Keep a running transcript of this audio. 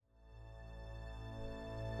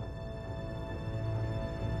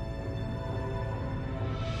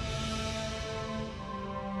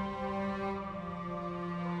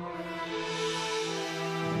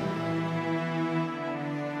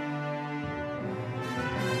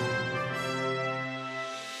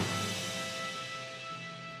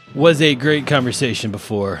was a great conversation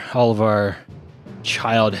before. All of our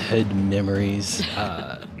childhood memories.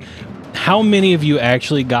 How many of you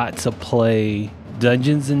actually got to play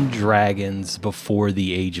Dungeons and Dragons before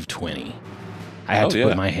the age of 20? I had to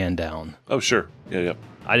put my hand down. Oh, sure. Yeah.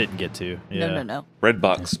 I didn't get to. Yeah. No.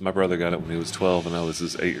 Redbox. My brother got it when he was 12, and I was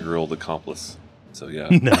his 8-year-old accomplice. So, yeah.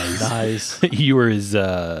 Nice. You were his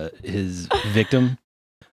victim?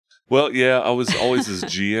 Well, yeah, I was always his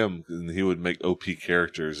GM, and he would make OP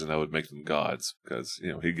characters, and I would make them gods, because,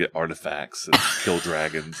 he'd get artifacts and kill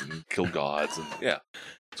dragons and kill gods, and that's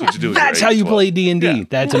what you do. That's how you play D&D. Yeah.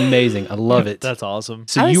 That's amazing. I love it. That's awesome.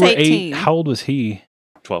 So you were 18. 8. How old was he?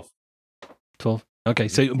 12. 12. Okay,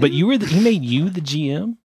 so but he made you the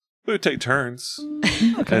GM? We would take turns,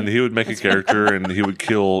 and he would make a character, and he would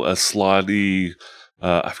kill a slotty.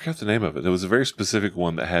 I forgot the name of it. It was a very specific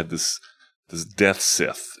one that had this death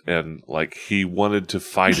Sith, and like he wanted to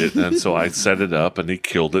fight it, and so I set it up, and he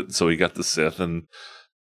killed it, and so he got the Sith, and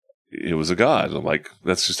it was a god. I'm like,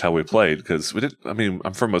 that's just how we played, because we didn't. I mean,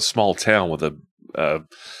 I'm from a small town with a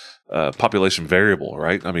population variable,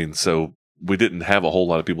 right? I mean, so we didn't have a whole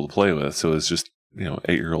lot of people to play with, so it was just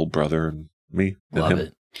 8-year-old brother and me. And Love him.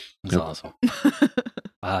 it. That's awesome.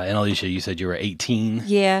 And Alicia, you said you were 18.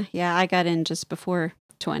 Yeah, I got in just before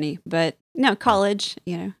 20, but no, college,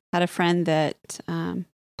 had a friend that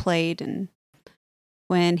played, and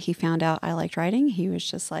when he found out I liked writing, he was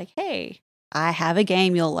just like, hey, I have a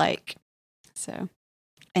game you'll like. So,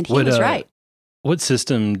 and he was right. What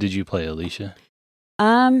system did you play, Alicia?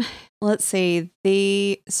 Let's see.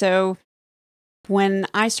 So when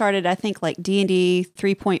I started, I think like D&D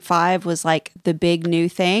 3.5 was like the big new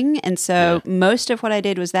thing. And so most of what I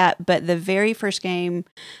did was that. But the very first game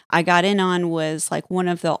I got in on was like one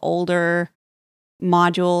of the older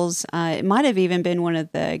modules. It might have even been one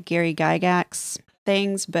of the Gary Gygax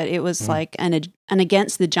things, but it was like an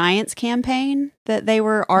Against the Giants campaign that they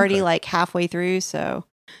were already like halfway through. So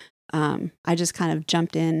I just kind of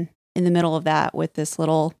jumped in the middle of that with this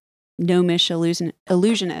little gnomish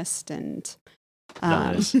illusionist, and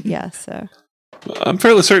nice. So I'm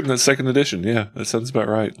fairly certain that's second edition. Yeah, that sounds about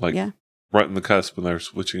right. Like right in the cusp when they're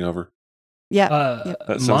switching over. Yeah.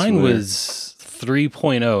 Mine was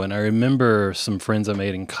 3.0, and I remember some friends I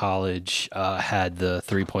made in college had the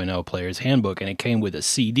 3.0 player's handbook, and it came with a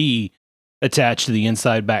CD attached to the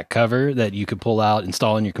inside back cover that you could pull out,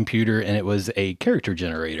 install on your computer, and it was a character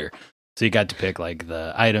generator. So you got to pick like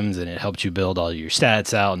the items, and it helped you build all your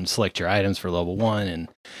stats out and select your items for level 1, and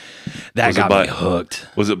that got me hooked.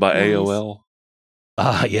 Was it by AOL?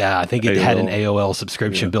 Yeah, I think it had an AOL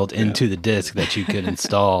subscription built into the disc that you could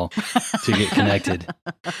install to get connected.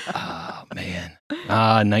 Oh, man.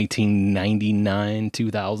 1999,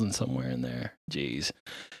 2000, somewhere in there. Jeez.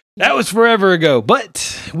 That was forever ago,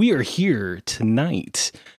 but we are here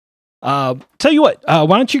tonight. Tell you what,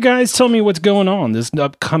 why don't you guys tell me what's going on this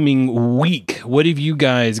upcoming week? What have you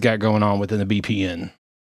guys got going on within the BPN?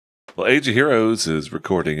 Well, Age of Heroes is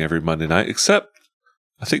recording every Monday night, except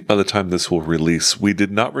I think by the time this will release, we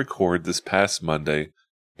did not record this past Monday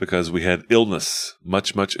because we had illness,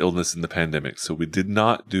 much illness in the pandemic. So we did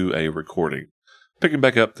not do a recording. Picking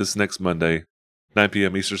back up this next Monday, 9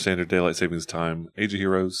 p.m. Eastern Standard Daylight Savings Time, Age of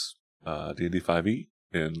Heroes, D&D 5e,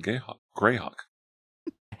 and Greyhawk.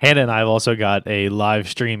 Hannah and I have also got a live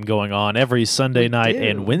stream going on every Sunday night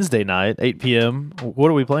and Wednesday night, 8 p.m. What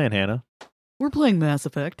are we playing, Hannah? We're playing Mass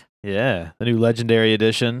Effect. Yeah, the new Legendary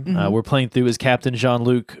Edition. Mm-hmm. We're playing through as Captain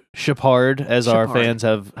Jean-Luc Shepard, as our fans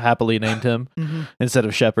have happily named him, instead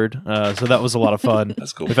of Shepard. So that was a lot of fun.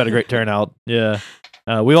 That's cool. We've had a great turnout. Yeah.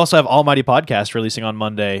 We also have Almighty Podcast releasing on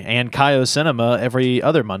Monday, and Kaio Cinema every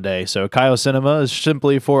other Monday. So Kaio Cinema is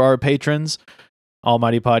simply for our patrons.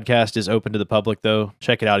 Almighty Podcast is open to the public, though.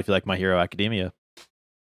 Check it out if you like My Hero Academia.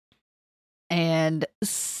 And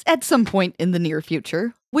at some point in the near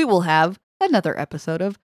future, we will have another episode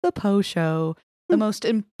of The Poe Show, the most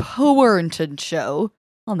important show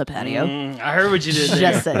on the patio. I heard what you did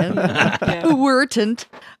there. Just saying. Important.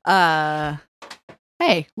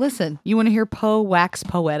 Hey, listen, you want to hear Poe wax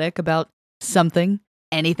poetic about something,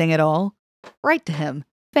 anything at all? Write to him.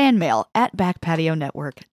 Fanmail at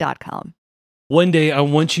backpationetwork.com. One day, I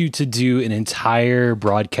want you to do an entire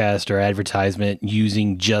broadcast or advertisement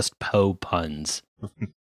using just Poe puns.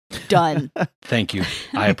 Done. Thank you.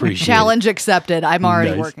 I appreciate Challenge accepted. I'm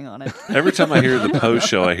already working on it. Every time I hear the Poe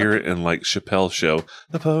Show, I hear it in like Chappelle's show.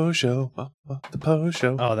 The Poe Show. The Poe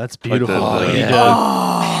Show. Oh, that's beautiful. Like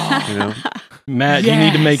you know? Matt, you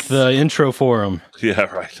need to make the intro for him. Yeah,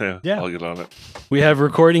 right. Yeah. I'll get on it. We have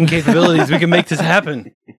recording capabilities. We can make this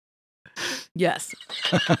happen. Yes.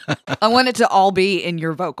 I want it to all be in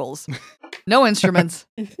your vocals. No instruments,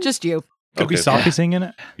 just you. Could be Okay. Saki singing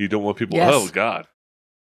it. You don't want people. Yes. Oh God.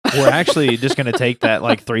 We're actually just going to take that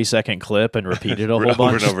like 3-second clip and repeat it a whole Over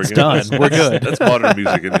bunch. and over It's again. done. We're good. That's modern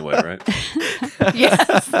music anyway, right?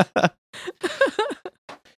 Yes.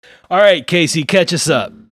 All right, Casey, catch us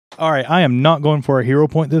up. All right, I am not going for a hero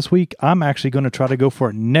point this week. I'm actually going to try to go for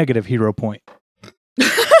a negative hero point.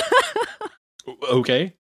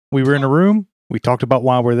 Okay. We were in a room. We talked about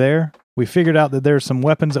why we're there. We figured out that there's some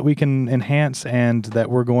weapons that we can enhance and that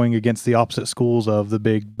we're going against the opposite schools of the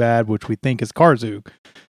big bad, which we think is Karzug.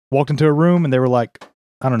 Walked into a room and they were like,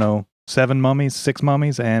 I don't know, 6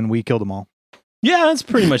 mummies, and we killed them all. Yeah, that's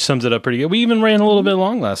pretty much sums it up pretty good. We even ran a little bit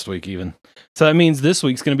long last week, even. So that means this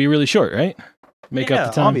week's going to be really short, right? Make up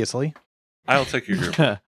the time. Obviously. I'll take your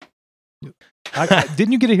hero.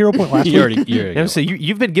 Didn't you get a hero point last week? You already Yeah, so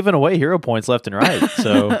you've been giving away hero points left and right.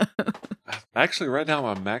 So Actually, right now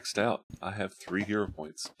I'm maxed out. I have 3 hero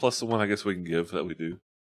points plus the one I guess we can give that we do.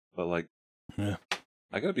 But like, Yeah.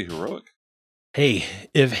 I gotta be heroic. Hey,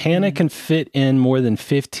 if Hannah can fit in more than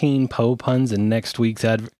 15 Poe puns in next week's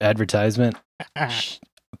advertisement,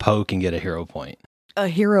 Poe can get a hero point. A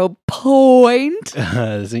hero point.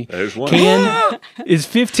 See? There's one. Is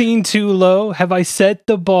 15 too low? Have I set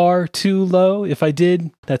the bar too low? If I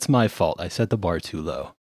did, that's my fault. I set the bar too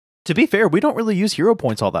low. to be fair, we don't really use hero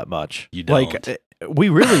points all that much. You don't. Like, we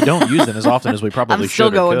really don't use them as often as we probably I'm still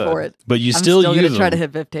should or going could. for it. But you I'm still still use gonna try to them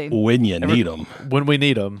hit 15. when you need them. When we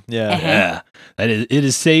need them. Yeah. Yeah. It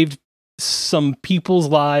has saved some people's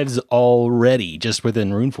lives already just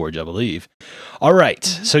within Runeforge, I believe. All right.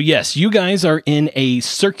 So, yes, you guys are in a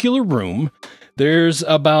circular room. There's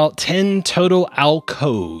about 10 total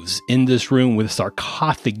alcoves in this room with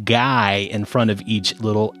sarcophagi in front of each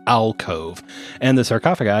little alcove. And the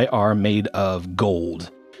sarcophagi are made of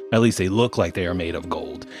gold. At least they look like they are made of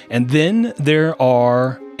gold. And then there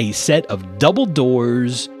are a set of double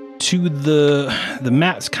doors to the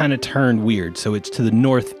map's kind of turned weird, so it's to the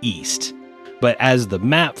northeast. But as the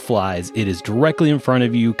map flies, it is directly in front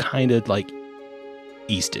of you, kind of like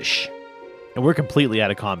eastish. And we're completely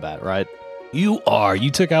out of combat, right? You are.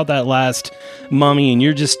 You took out that last mummy, and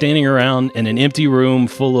you're just standing around in an empty room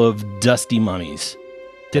full of dusty mummies.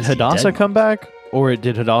 Did Is he Hadassah dead? come back? Or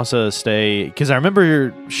did Hadassah stay? Because I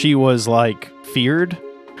remember she was like feared.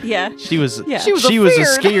 Yeah. She was. Yeah. She was She was a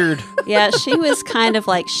afeared. scared. Yeah, she was kind of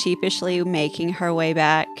like sheepishly making her way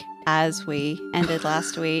back as we ended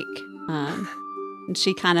last week. And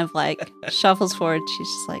she kind of like shuffles forward. She's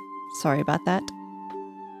just like, sorry about that.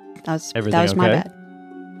 That Everything was my okay?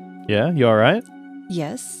 bad. Yeah, you all right?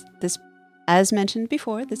 Yes, this, as mentioned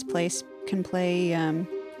before, this place can play.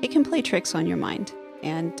 It can play tricks on your mind,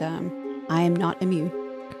 and I am not immune.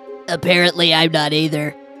 Apparently, I'm not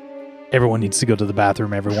either. Everyone needs to go to the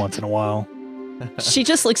bathroom every once in a while. She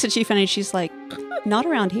just looks at you funny. She's like, not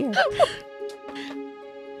around here.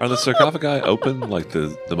 Are the sarcophagi open like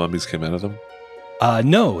the mummies came out of them?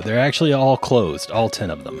 No, they're actually all closed, all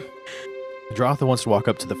 10 of them. Drotha wants to walk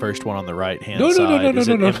up to the first one on the right hand No, side. no. Is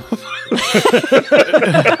it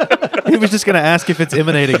He was just going to ask if it's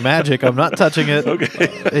emanating magic. I'm not touching it. Okay.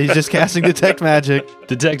 He's just casting detect magic.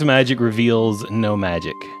 Detect magic reveals no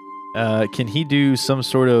magic. Can he do some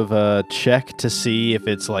sort of check to see if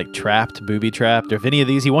it's like trapped, booby trapped, or if any of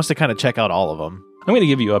these? He wants to kind of check out all of them. I'm going to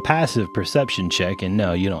give you a passive perception check, and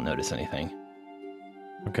no, you don't notice anything.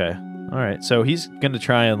 Okay. All right. So he's going to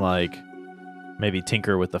try and like maybe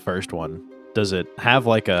tinker with the first one. Does it have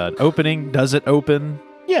like an opening? Does it open?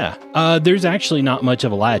 Yeah, there's actually not much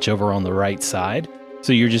of a latch over on the right side,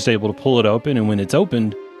 so you're just able to pull it open, and when it's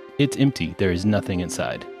opened, it's empty. There is nothing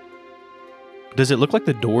inside. Does it look like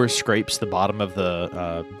the door scrapes the bottom of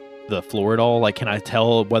the floor at all? Like, can I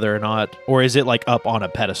tell whether or not, or is it like up on a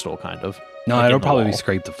pedestal kind of? No, Like in it'll the probably wall.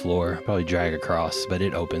 scrape the floor, probably drag across, but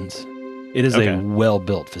it opens. It is Okay. a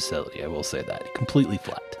well-built facility, I will say that. Completely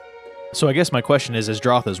flat. So I guess my question is, as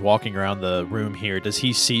Droth is walking around the room here, does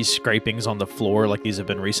he see scrapings on the floor like these have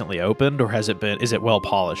been recently opened, or is it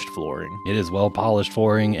well-polished flooring? It is well-polished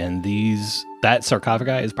flooring, and that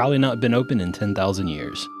sarcophagi has probably not been opened in 10,000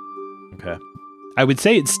 years. Okay. I would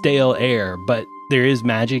say it's stale air, but there is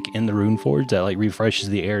magic in the Runeforge that like refreshes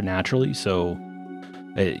the air naturally, so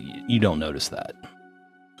you don't notice that. Does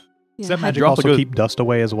Yeah, that magic drop a also good- keep dust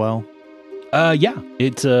away as well? Yeah,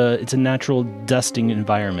 it's a natural dusting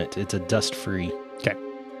environment. It's a dust-free.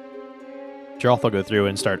 Droth will go through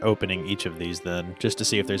and start opening each of these then, just to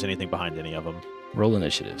see if there's anything behind any of them. Roll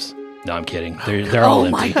initiatives. No, I'm kidding. They're all Oh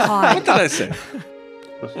empty. my What god. did I say?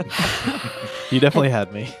 You definitely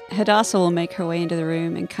had me. Hadassah will make her way into the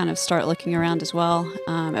room and kind of start looking around as well.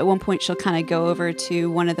 At one point, she'll kind of go over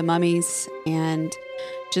to one of the mummies and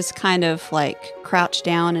just kind of like crouch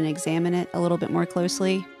down and examine it a little bit more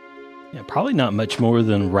closely. Yeah, probably not much more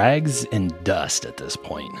than rags and dust at this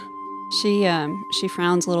point. She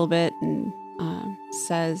frowns a little bit and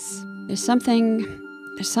says, "There's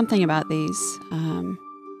something about these.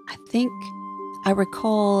 I think I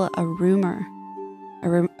recall a rumor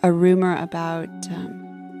about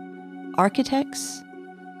architects,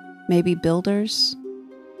 maybe builders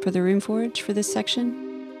for the Runeforge for this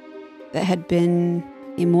section that had been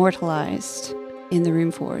immortalized in the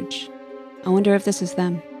Runeforge. I wonder if this is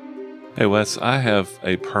them." Hey Wes, I have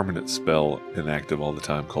a permanent spell inactive all the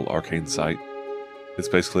time called Arcane Sight. It's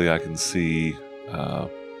basically I can see, well,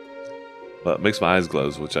 it makes my eyes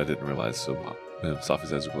glow, which I didn't realize. So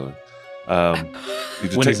Safi's eyes are glowing.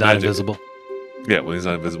 You When he's not invisible. Yeah, when he's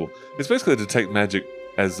not invisible. It's basically to detect magic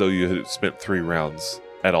as though you had spent 3 rounds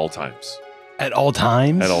at all times. At all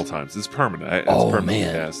times? At all times. It's permanent. It's Oh, permanently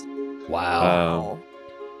man. cast. Wow.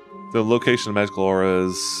 The location of magical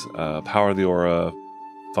auras, power of the aura,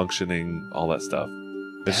 functioning, all that stuff.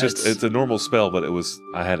 It's a normal spell, but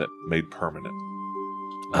I had it made permanent.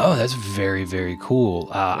 Oh, that's very, very cool.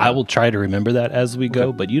 I will try to remember that as we go,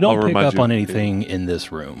 Okay. but you don't I'll pick remind up you. on anything in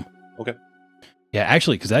this room. Okay. Yeah,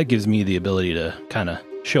 actually, because that gives me the ability to kind of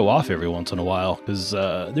show off every once in a while, because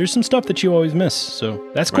there's some stuff that you always miss, so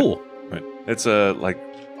that's Right. cool. Right. It's like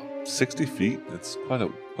 60 feet. It's quite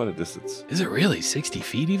a distance. Is it really 60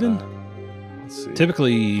 feet even? Let's see.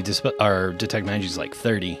 Typically, our detect magic is like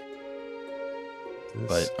 30.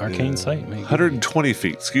 But Arcane Sight, maybe. 120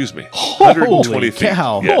 feet, excuse me. Holy 120 feet.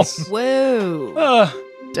 cow. Yes. Whoa.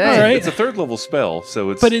 Dang. all right. It's a 3rd level spell, so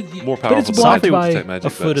it's But more but powerful it's than blocked detect by magic, a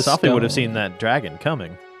foot of Safi would have stone. seen that dragon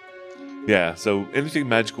coming. Yeah, so anything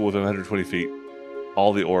magical within 120 feet,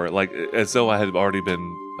 all the aura, like as though I had already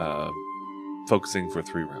been focusing for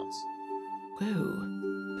 3 rounds. Whoa.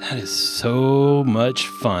 That is so much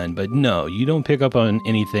fun, but no, you don't pick up on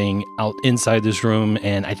anything out inside this room,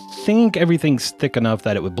 and I think everything's thick enough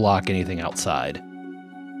that it would block anything outside.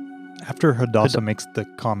 After Hadassah makes the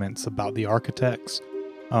comments about the architects,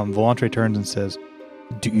 Volantre turns and says,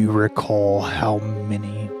 "Do you recall how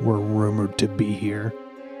many were rumored to be here?"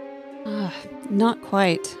 Not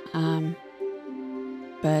quite,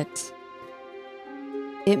 but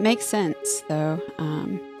it makes sense, though.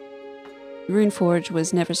 Runeforge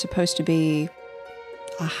was never supposed to be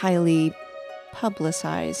a highly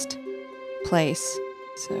publicized place,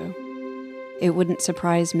 so it wouldn't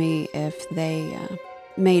surprise me if they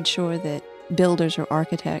made sure that builders or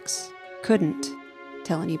architects couldn't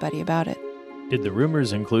tell anybody about it. Did the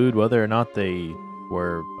rumors include whether or not they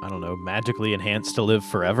were, I don't know, magically enhanced to live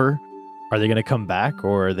forever? Are they going to come back,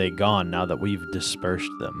 or are they gone now that we've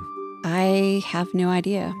dispersed them? I have no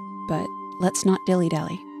idea, but let's not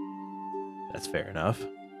dilly-dally. That's fair enough.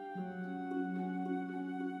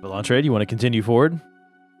 Volantre, do you want to continue forward?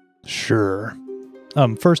 Sure.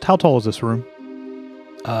 First, how tall is this room?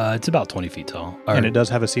 It's about 20 feet tall. And it does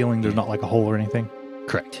have a ceiling. There's not like a hole or anything.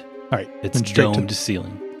 Correct. All right. It's then straight domed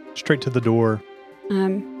ceiling. straight to the door.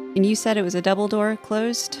 And you said it was a double door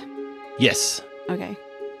closed? Yes. Okay.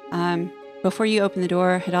 Before you open the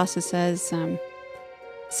door, Hadassah says,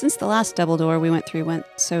 since the last double door we went through went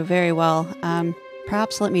so very well,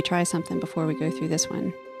 perhaps let me try something before we go through this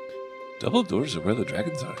one. Double doors are where the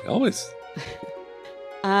dragons are. Always.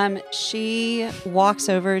 She walks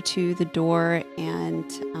over to the door and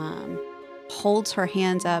holds her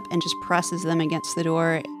hands up and just presses them against the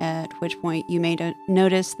door, at which point you may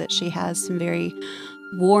notice that she has some very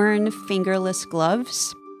worn fingerless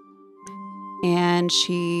gloves. And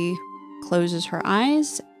she closes her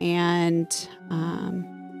eyes, and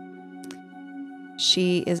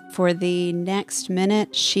she is, for the next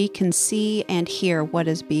minute, she can see and hear what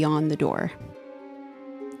is beyond the door.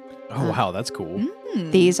 Oh, wow, that's cool.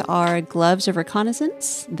 These are gloves of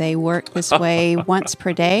reconnaissance. They work this way once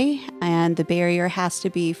per day, and the barrier has to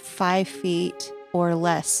be 5 feet or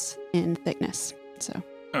less in thickness. So,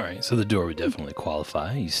 All right, so the door would definitely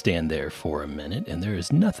qualify. You stand there for a minute, and there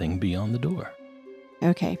is nothing beyond the door.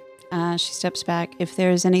 okay. She steps back. If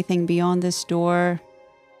there's anything beyond this door,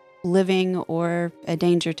 living or a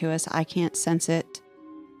danger to us, I can't sense it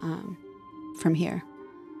from here.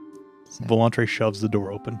 So- Volantre shoves the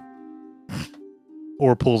door open.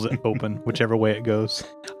 Or pulls it open, whichever way it goes.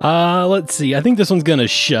 Let's see. I think this one's gonna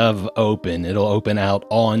shove open. It'll open out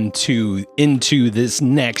into this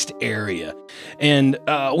next area. And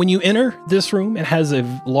when you enter this room, it has a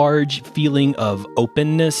large feeling of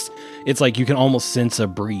openness. It's like you can almost sense a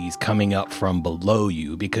breeze coming up from below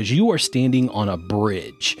you, because you are standing on a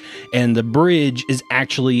bridge. And the bridge is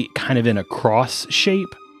actually kind of in a cross shape,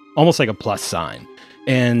 almost like a plus sign.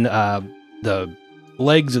 And the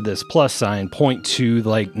legs of this plus sign point to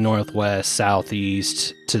like northwest,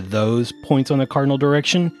 southeast, to those points on the cardinal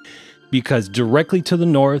direction, because directly to the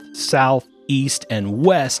north, south, east, and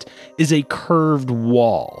west is a curved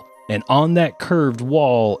wall. And on that curved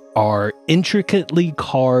wall are intricately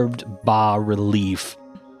carved bas-relief.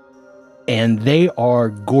 And they are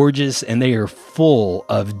gorgeous and they are full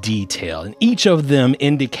of detail. And each of them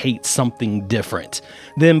indicates something different.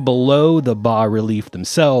 Then below the bas-relief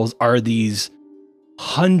themselves are these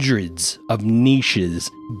hundreds of niches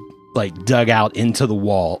like dug out into the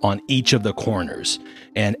wall on each of the corners.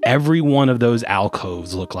 And every one of those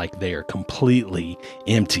alcoves look like they are completely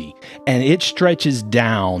empty. And it stretches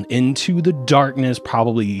down into the darkness,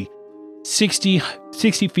 probably 60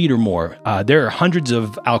 feet or more. There are hundreds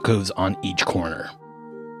of alcoves on each corner.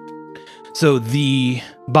 So the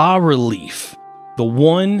bas-relief, the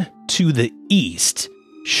one to the east,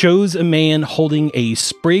 shows a man holding a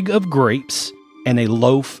sprig of grapes and a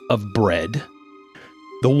loaf of bread.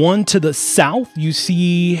 The one to the south, you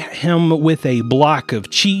see him with a block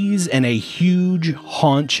of cheese and a huge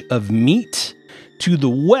haunch of meat. To the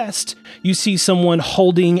west, you see someone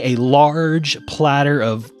holding a large platter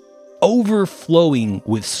of overflowing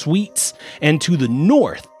with sweets. And to the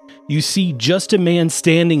north, you see just a man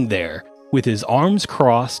standing there with his arms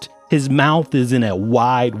crossed. His mouth is in a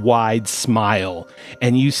wide smile.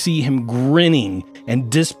 And you see him grinning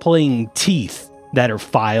and displaying teeth that are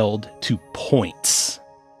filed to points.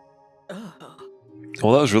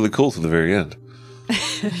 Well, that was really cool to the very end.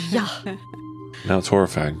 Yeah. Now it's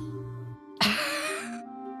horrifying.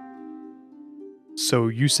 So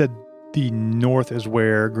you said the north is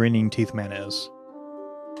where Grinning Teeth Man is,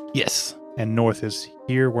 Yes. and north is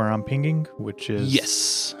here where I'm pinging, which is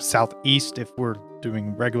Yes. southeast if we're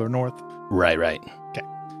doing regular north. Right.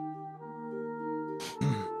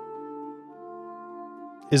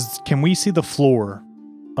 Can we see the floor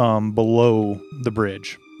below the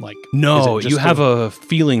bridge? Like, No, is it you just have a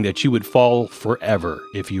feeling that you would fall forever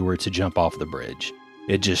if you were to jump off the bridge.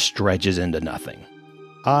 It just stretches into nothing.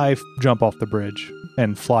 I jump off the bridge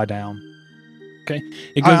and fly down.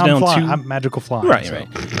 It goes down flying. to... I'm magical flying. Right, so.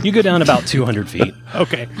 right. You go down about 200 feet.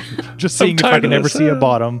 Okay. Just seeing if I tired can of ever this. see a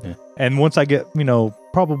bottom. Yeah. And once I get,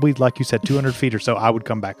 probably like you said, 200 feet or so, I would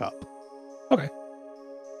come back up.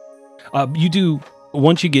 You do...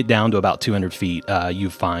 Once you get down to about 200 feet, you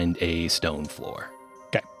find a stone floor.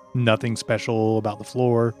 Nothing special about the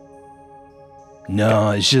floor.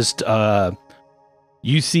 No, it's just...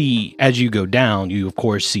 you see, as you go down, you of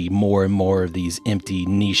course see more and more of these empty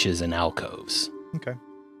niches and alcoves. Okay.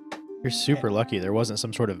 You're super lucky there wasn't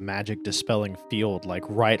some sort of magic dispelling field like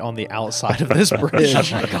right on the outside of this bridge. Oh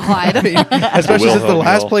my God. I mean, especially since the Wilhelm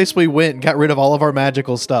last Hill. place we went and got rid of all of our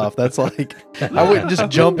magical stuff. That's like, I wouldn't just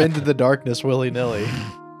jump into the darkness willy-nilly.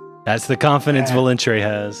 That's the confidence Valentre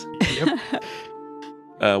has.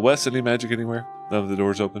 Wes, any magic anywhere? None of the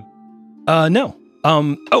doors open? No.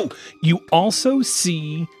 You also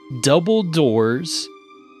see double doors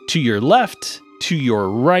to your left, to your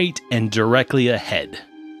right, and directly ahead.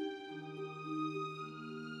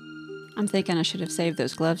 I'm thinking I should have saved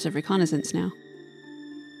those gloves of reconnaissance now.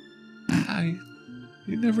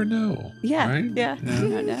 You never know. Yeah, right? yeah. You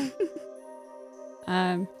don't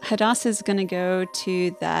know. Hadassah's going to go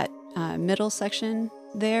to that middle section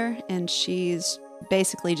there, and she's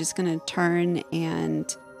basically just going to turn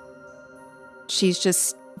and she's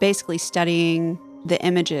just basically studying the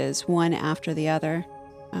images one after the other.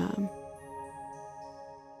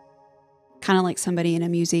 Kind of like somebody in a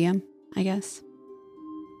museum, I guess.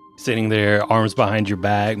 Sitting there, arms behind your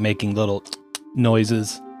back, making little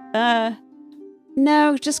noises.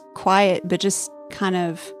 No, just quiet, but just kind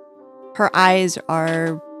of, her eyes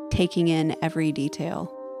are taking in every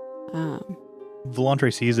detail.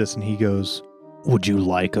 Volantre sees this and he goes, "Would you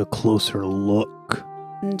like a closer look?"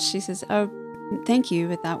 And she says, "Oh, thank you,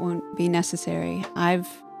 but that won't be necessary. I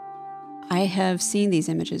have seen these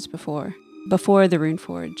images before the Rune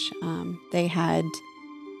Forge.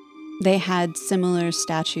 They had similar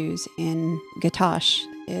statues in Gatash.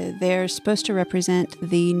 They're supposed to represent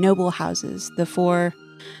the noble houses, the 4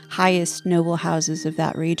 highest noble houses of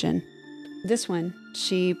that region. This one,"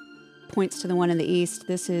 she points to the one in the east,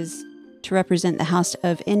 "this is to represent the house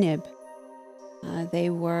of Inib. They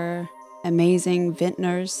were amazing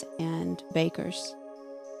vintners and bakers."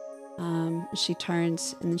 She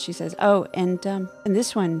turns and then she says, "Oh, and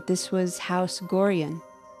this one, this was House Gorian.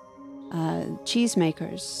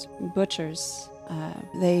 Cheesemakers, butchers.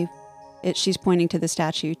 She's pointing to the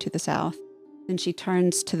statue to the south. Then she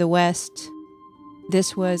turns to the west.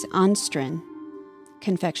 This was Anstrin,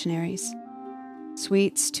 confectionaries,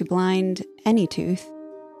 sweets to blind any tooth.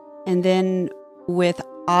 And then with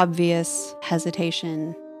obvious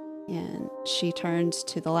hesitation, and she turns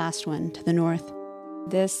to the last one to the north.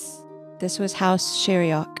 This was House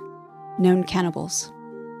Sheriok, known cannibals.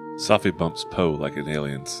 Safi bumps Poe like in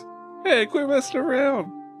Aliens. Hey, quit messing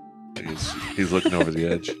around. He's looking over the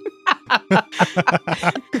edge.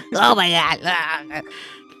 Oh my god.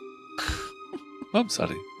 I'm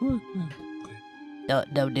sorry.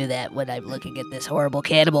 Don't do that when I'm looking at this horrible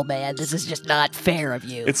cannibal man. This is just not fair of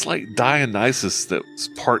you. It's like Dionysus that's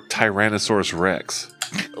part Tyrannosaurus Rex.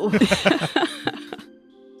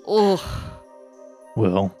 Oh,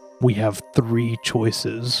 Well, we have 3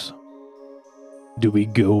 choices. Do we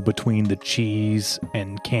go between the cheese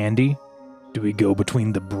and candy? Do we go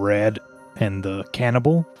between the bread and the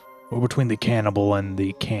cannibal? Or between the cannibal and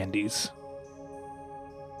the candies?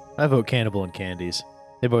 I vote cannibal and candies.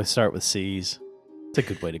 They both start with C's. It's a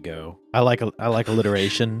good way to go. I like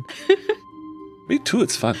alliteration. Me too,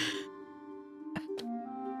 it's fun.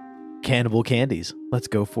 Cannibal candies. Let's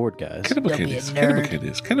go forward, guys. Cannibal Don't be a candies. Cannibal nerd.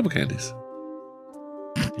 candies. Cannibal candies.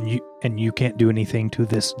 And you can't do anything to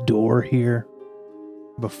this door here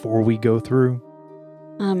before we go through?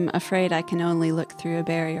 I'm afraid I can only look through a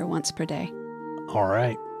barrier once per day. All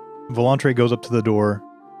right. Volantre goes up to the door.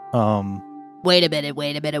 Wait a minute.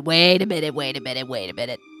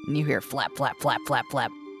 and you hear flap, flap, flap, flap,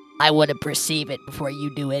 flap. I want to perceive it before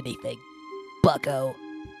you do anything. Bucko.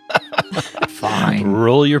 Fine.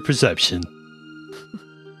 Roll your perception.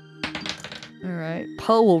 All right.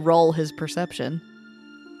 Poe will roll his perception.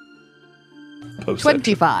 Poe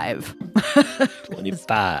 25.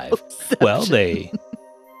 25. Well, the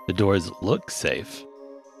doors look safe.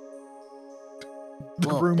 The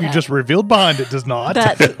Well, room you just revealed behind it does not.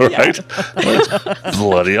 That's Right? That's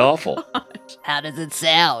bloody awful. How does it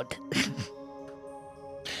sound?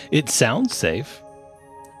 It sounds safe.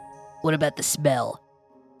 What about the smell?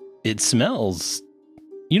 It smells.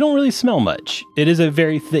 You don't really smell much. It is a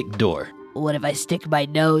very thick door. What if I stick my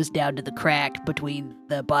nose down to the crack between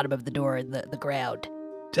the bottom of the door and the ground?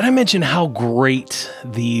 Did I mention how great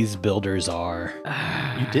these builders are?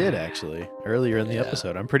 You did, actually, earlier in the Yeah.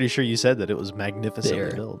 episode. I'm pretty sure you said that it was magnificently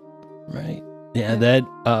There. built. Right. Yeah, that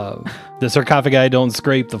the sarcophagi don't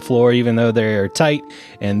scrape the floor even though they're tight,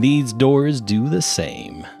 and these doors do the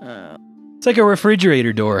same. It's like a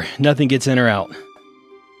refrigerator door. Nothing gets in or out.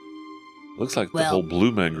 Looks like the Well- whole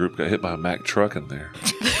Blue Man group got hit by a Mack truck in there.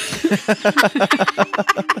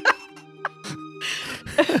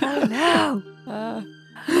 Oh, no.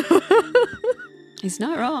 He's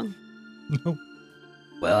not wrong.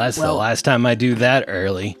 Well, that's the Well- last time I do that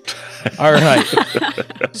early. All right.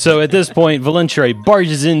 So at this point, Valentre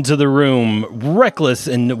barges into the room, reckless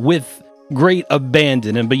and with great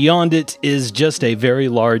abandon, and beyond it is just a very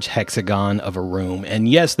large hexagon of a room. And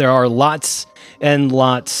yes, there are lots and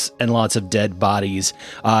lots and lots of dead bodies,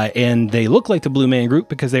 and they look like the Blue Man Group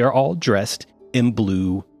because they are all dressed in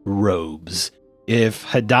blue robes. If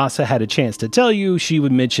Hadassah had a chance to tell you, she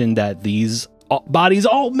would mention that these bodies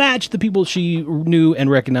all match the people she knew and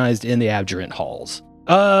recognized in the Abjurant halls.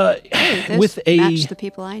 This With a matched the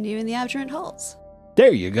people I knew in the Abjurant halls.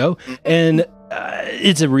 there you go. And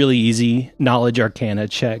it's a really easy knowledge arcana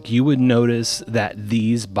check. You would notice that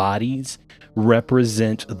these bodies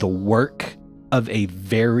represent the work of a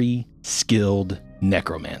very skilled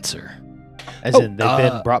necromancer. As Oh, in, they've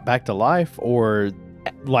been brought back to life, or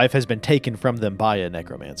life has been taken from them by a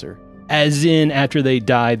necromancer. As in, after they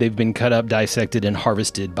die, they've been cut up, dissected, and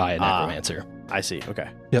harvested by a necromancer. I see. Okay.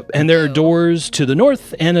 Yep. And there are doors to the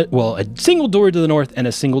north and a single door to the north and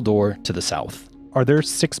a single door to the south. Are there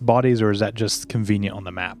 6 bodies, or is that just convenient on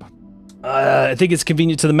the map? I think it's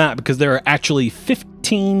convenient to the map because there are actually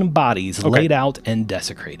 15 bodies Okay. laid out and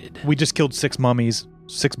desecrated. We just killed 6 mummies,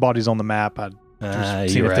 6 bodies on the map. I'd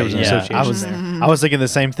just seen You're if there was an right. Yeah, association there. I was thinking the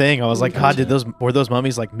same thing. I was like, God, were those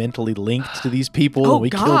mummies like mentally linked to these people, Oh, and we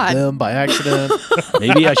God. killed them by accident?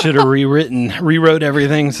 Maybe I should have rewrote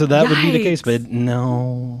everything so that would be the case, but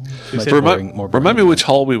no. Much said- boring- more Remind me boring. which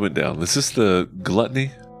hall we went down. Is this the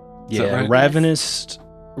Gluttony? Is that Yeah, right?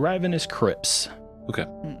 Ravenous Crypts. Okay.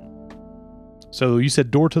 So you said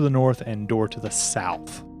door to the north and door to the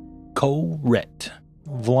south. Correct.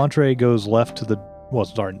 Volantre goes left to the, well,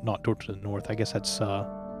 sorry, not door to the north. I guess that's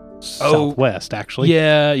southwest, actually.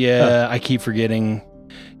 Yeah, I keep forgetting.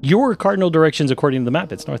 Your cardinal directions, according to the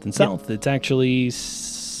map, it's north and south. It's actually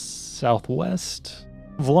southwest.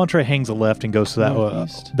 Volantre hangs a left and goes to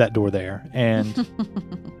Northeast. that door there. And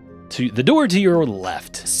To the door to your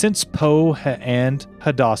left. since Poe and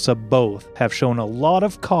Hadassah both have shown a lot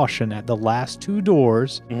of caution at the last 2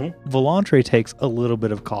 doors, Mhm. Volantre takes a little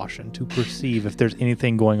bit of caution to perceive if there's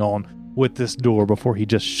anything going on with this door before he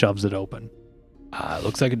just shoves it open.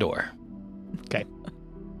 Looks like a door. Okay.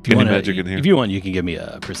 If you Any wanna- magic in here? If you want, you can give me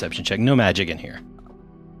a perception check. No magic in here.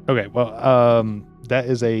 Okay, well, that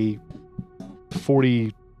is a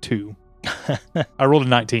 42. I rolled a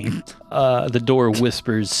 19. The door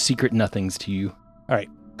whispers secret nothings to you. All right.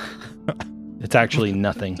 It's actually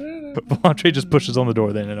nothing. Volantre just pushes on the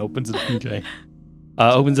door then and opens it. Okay.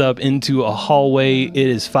 Opens up into a hallway. It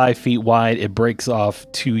is 5 feet wide. It breaks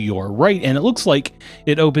off to your right, and it looks like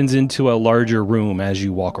it opens into a larger room as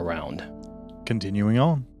you walk around. Continuing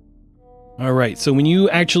on. All right, so when you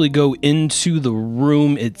actually go into the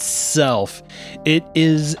room itself, it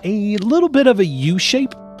is a little bit of a U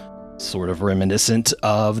shape, sort of reminiscent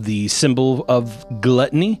of the symbol of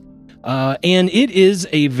gluttony. And it is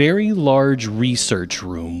a very large research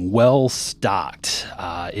room, well stocked.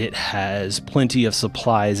 It has plenty of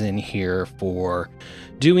supplies in here for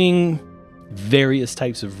doing various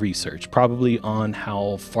types of research, probably on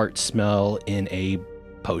how farts smell in a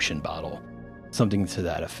potion bottle, something to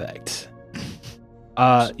that effect.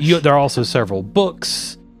 There are also several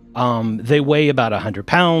books. They weigh about 100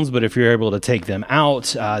 pounds, but if you're able to take them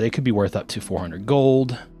out, they could be worth up to 400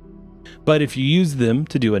 gold. But if you use them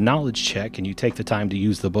to do a knowledge check and you take the time to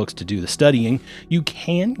use the books to do the studying, you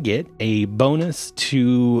can get a bonus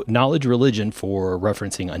to knowledge religion for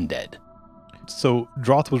referencing undead. So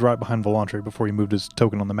Droth was right behind Volantre before he moved his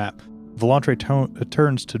token on the map. Volantre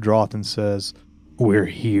turns to Droth and says, "We're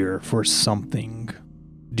here for something.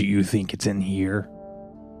 Do you think it's in here?"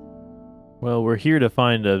 Well, we're here to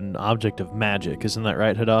find an object of magic. Isn't that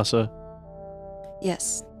right, Hadassah?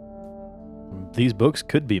 Yes. These books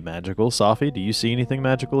could be magical. Safi, do you see anything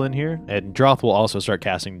magical in here? And Droth will also start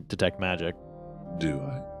casting Detect Magic. Do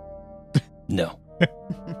I? No.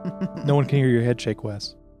 No one can hear your head shake,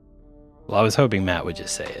 Wes. Well, I was hoping Matt would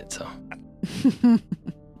just say it, so.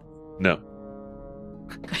 No.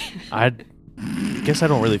 I guess I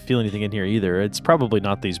don't really feel anything in here either. It's probably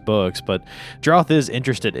not these books, but Droth is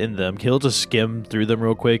interested in them. He'll just skim through them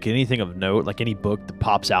real quick. Anything of note, like any book that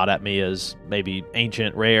pops out at me as maybe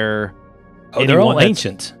ancient, rare. Oh, they're all Anyone that's-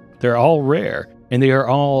 ancient. They're all rare. And they are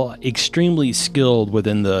all extremely skilled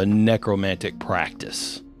within the necromantic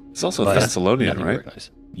practice. It's also But Thessalonian, nothing right?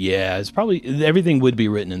 recognized. Yeah, it's probably everything would be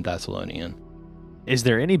written in Thessalonian. Is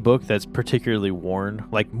there any book that's particularly worn,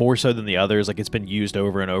 like more so than the others, like it's been used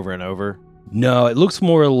over and over and over? No, it looks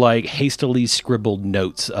more like hastily scribbled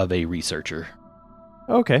notes of a researcher.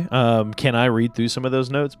 Okay. Can I read through some of those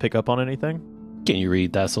notes, pick up on anything? Can you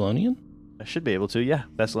read Thessalonian? I should be able to, yeah.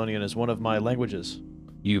 Thessalonian is one of my languages.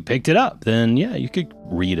 You picked it up. Then, yeah, you could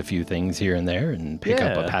read a few things here and there and pick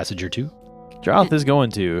up a Yeah. passage or two. Droth is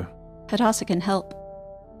going to. Hadassah can help.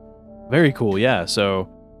 Very cool, yeah. So,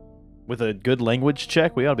 with a good language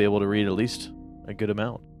check, we ought to be able to read at least a good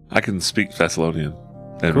amount. I can speak Thessalonian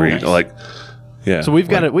and Cool. read. Like, yeah. So we've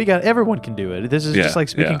got like, it. Everyone can do it. This is Yeah, just like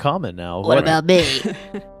speaking yeah. common now. What about me?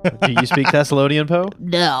 Do you speak Thessalonian, Poe?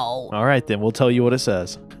 No. All right, then we'll tell you what it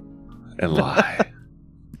says. and lie.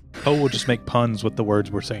 Oh, we'll just make puns with the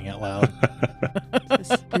words we're saying out loud.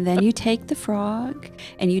 And then you take the frog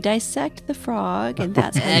and you dissect the frog, and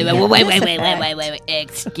that's how Hey, you get wait, this wait. effect.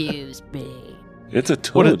 Excuse me. It's a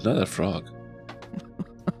What toad, not a frog.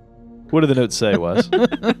 What do the notes say, Wes?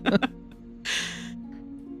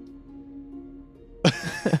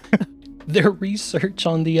 Their research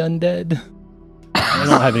on the undead. I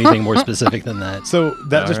don't have anything more specific than that. So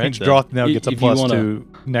that All just right, means then. Droth now If- gets a if you plus wanna- to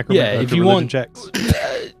necromancy Yeah, if you religion want- checks.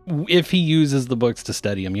 If he uses the books to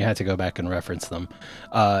study them, you have to go back and reference them.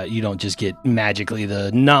 You don't just get magically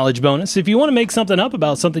the knowledge bonus. If you want to make something up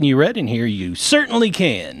about something you read in here, you certainly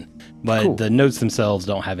can. But Cool. the notes themselves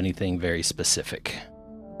don't have anything very specific.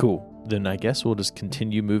 Cool. Then I guess we'll just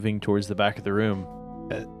continue moving towards the back of the room.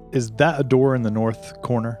 Is that a door in the north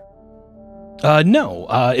corner? No,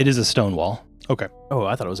 it is a stone wall. Okay. Oh,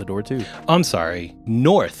 I thought it was a door too. I'm sorry,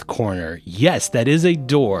 north corner. Yes, that is a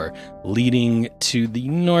door leading to the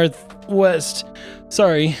northwest.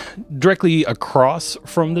 Sorry, directly across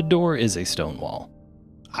from the door is a stone wall.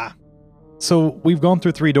 So we've gone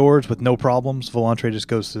through 3 doors with no problems. Volantre just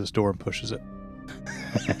goes to this door and pushes it.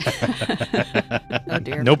 Oh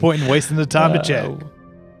dear. No point in wasting the time to check.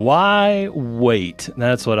 Why wait?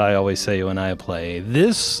 That's what I always say when I play.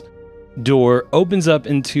 This door opens up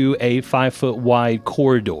into a 5-foot wide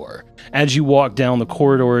corridor. As you walk down the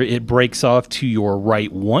corridor, it breaks off to your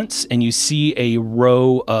right once, and you see a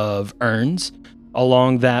row of urns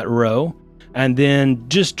along that row. And then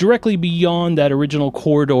just directly beyond that original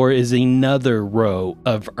corridor is another row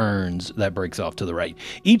of urns that breaks off to the right.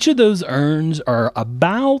 Each of those urns are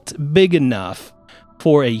about big enough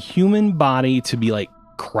for a human body to be like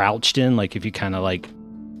crouched in, like if you kind of like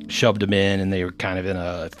shoved them in, and they were kind of in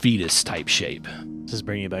a fetus type shape, This is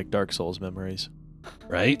bringing back Dark Souls memories.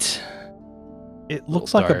 right? It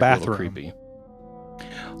looks like a bathroom. Creepy.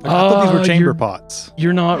 I thought these were chamber you're- pots.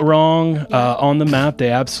 You're not wrong. On the map, they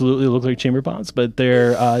absolutely look like chamber pots, but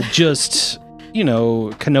they're just,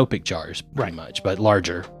 canopic jars, pretty much, but large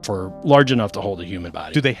enough to hold a human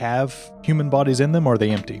body. Do they have human bodies in them, or are they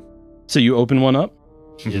empty? So you open one up.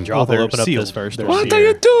 Droth Well, will they're open up sealed. this first. They're one. What are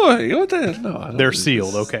you doing? What the? No, I don't They're do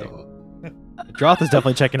sealed, this. okay. No. Droth is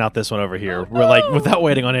definitely checking out this one over here. We're like, without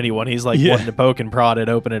waiting on anyone, he's like Yeah. wanting to poke and prod it,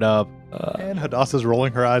 open it up. And Hadassah's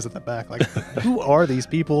rolling her eyes at the back, like, who are these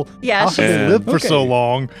people? Yeah, How she's, have they Yeah. lived for so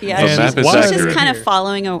long? yeah, The she's, map is she's accurate. just kind of Here.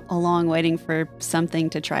 following along, waiting for something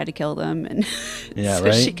to try to kill them, and Yeah, so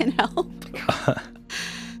right? she can help.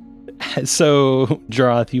 So,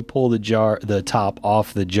 Droth, you pull the top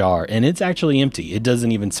off the jar, and it's actually empty. It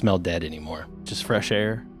doesn't even smell dead anymore. Just fresh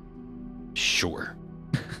air. Sure.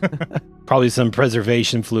 Probably some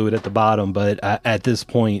preservation fluid at the bottom, but at this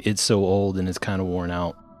point, it's so old and it's kind of worn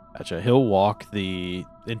out. Gotcha. He'll walk the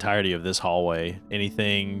entirety of this hallway.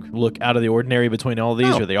 Anything look out of the ordinary between all of these,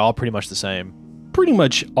 No. or are they all pretty much the same? Pretty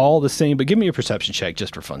much all the same, but give me a perception check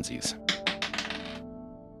just for funsies.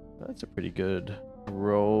 That's a pretty good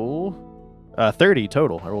roll. 30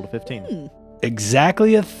 total. I rolled a 15.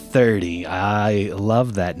 Exactly a 30. I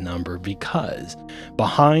love that number because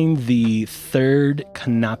behind the third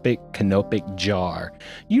canopic jar,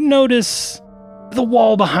 you notice the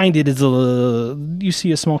wall behind it is you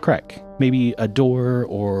see a small crack, maybe a door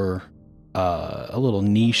or a little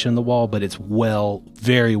niche in the wall, but it's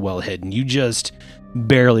very well hidden. You just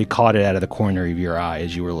barely caught it out of the corner of your eye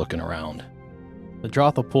as you were looking around. The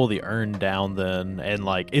Droth will pull the urn down then, and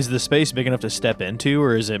is the space big enough to step into,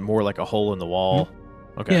 or is it more like a hole in the wall?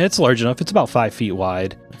 Okay. Yeah, it's large enough. It's about 5 feet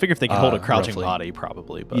wide. I figure if they can hold a crouching roughly. body,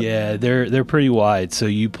 probably. But Yeah, they're pretty wide. So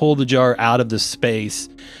you pull the jar out of the space.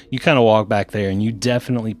 You kind of walk back there, and you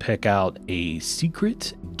definitely pick out a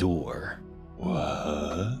secret door.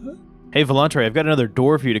 What? Hey, Volantre, I've got another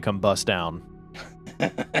door for you to come bust down.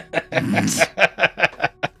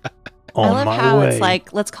 On I love my how way. it's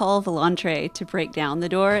like, let's call Volantre to break down the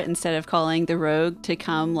door instead of calling the rogue to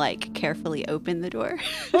come carefully open the door.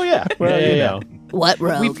 Oh yeah, well Yeah, you yeah, know. What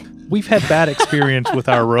rogue? We've had bad experience with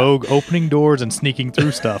our rogue opening doors and sneaking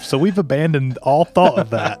through stuff, so we've abandoned all thought of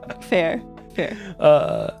that. Fair.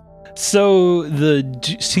 So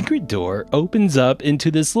the secret door opens up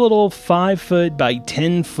into this little 5 foot by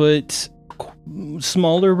 10 foot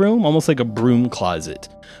smaller room, almost like a broom closet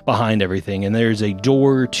behind everything. And there's a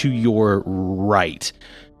door to your right.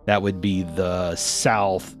 That would be the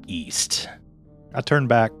southeast. I turn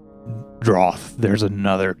back. Droth, there's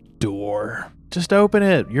another door. Just open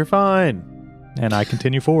it. You're fine. And I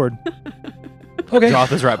continue forward. Okay.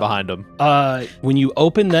 Droth is right behind him. When you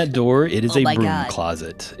open that door, it is Oh a my broom God.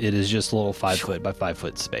 closet. It is just a little 5 foot by 5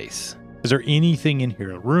 foot space. Is there anything in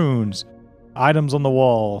here? Runes, items on the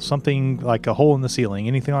wall, something like a hole in the ceiling,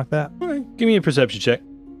 anything like that? All right, give me a perception check.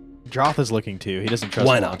 Droth is looking too. He doesn't trust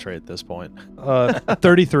Why not? Volantre at this point.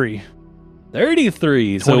 33.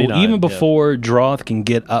 33. So 29, even yeah. before Droth can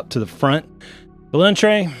get up to the front,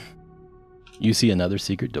 Valentre, you see another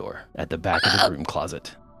secret door at the back of the broom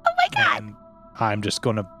closet. And I'm just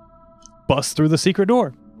going to bust through the secret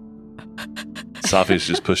door. Safi's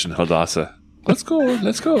just pushing Hadassah. Let's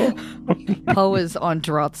go. Poe is on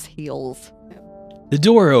Droth's heels. The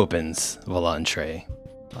door opens, Valentre,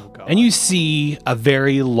 Oh, God. and you see a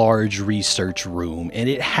very large research room, and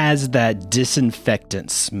it has that disinfectant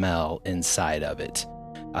smell inside of it.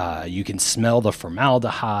 You can smell the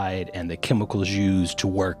formaldehyde and the chemicals used to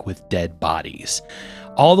work with dead bodies.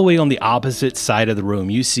 All the way on the opposite side of the room,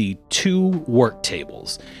 you see 2 work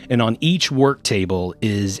tables, and on each work table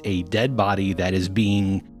is a dead body that is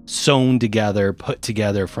being sewn together, put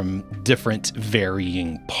together from different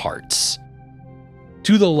varying parts.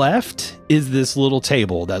 To the left is this little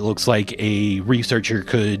table that looks like a researcher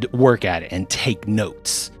could work at it and take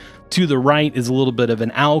notes. To the right is a little bit of an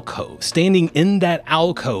alcove. Standing in that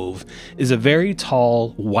alcove is a very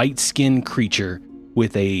tall, white-skinned creature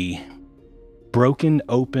with a broken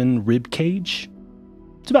open rib cage.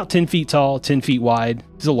 It's about 10 feet tall, 10 feet wide.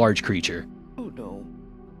 It's a large creature. Oh no.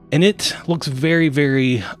 And it looks very,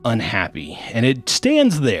 very unhappy. And it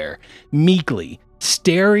stands there meekly,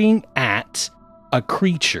 staring at a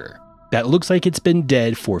creature that looks like it's been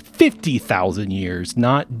dead for 50,000 years,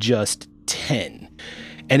 not just 10.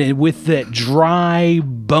 And with that dry,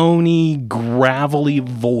 bony, gravelly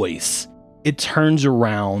voice, it turns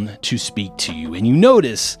around to speak to you, and you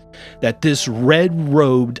notice that this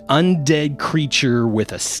red-robed undead creature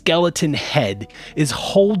with a skeleton head is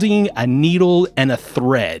holding a needle and a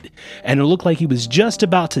thread, and it looked like he was just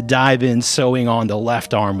about to dive in sewing on the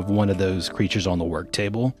left arm of one of those creatures on the work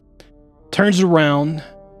table. Turns around,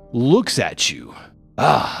 looks at you.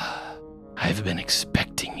 I've been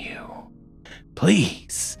expecting you.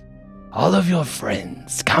 Please, all of your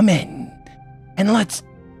friends, come in and let's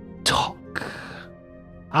talk.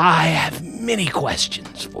 I have many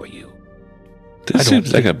questions for you. This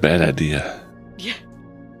seems like a bad idea.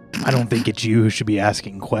 I don't think it's you who should be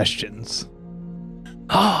asking questions.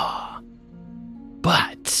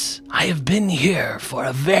 But I have been here for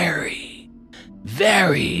a very,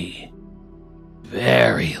 very,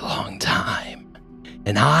 very long time,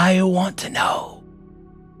 and I want to know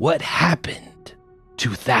what happened to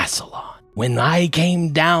Thassalon. When I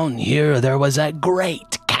came down here, there was a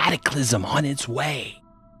great cataclysm on its way.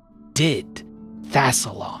 Did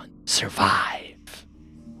Thassalon survive?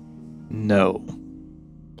 No.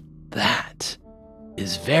 That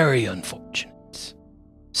is very unfortunate.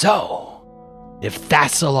 So, if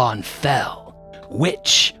Thassalon fell,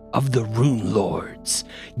 which of the Rune Lords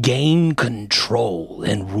gained control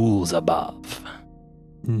and rules above?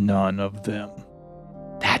 None of them.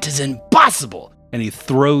 That is impossible! And he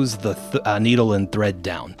throws the needle and thread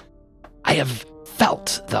down. I have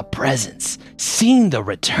felt the presence, seen the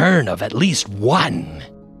return of at least one.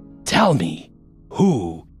 Tell me,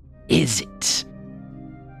 who is it?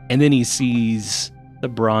 And then he sees the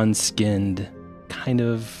bronze-skinned, kind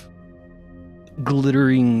of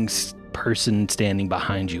glittering person standing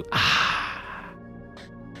behind you.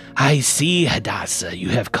 I see, Hadassah, you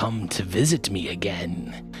have come to visit me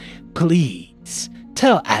again. Please,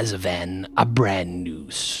 tell Azavan a brand new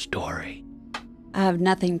story. I have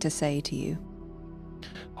nothing to say to you.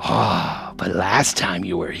 But last time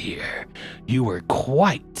you were here, you were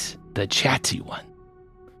quite the chatty one.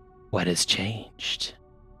 What has changed?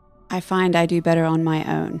 I find I do better on my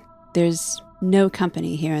own. There's no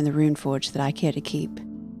company here in the Runeforge that I care to keep.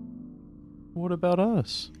 What about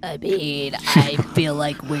us? I mean, I feel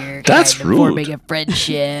like we're That's kind of rude. forming a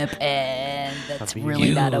friendship, and that's really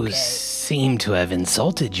You not okay. seem to have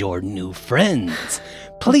insulted your new friends.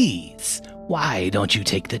 Please, why don't you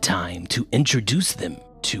take the time to introduce them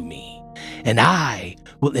to me? And I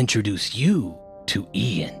will introduce you to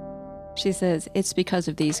Ian. She says, it's because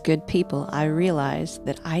of these good people I realize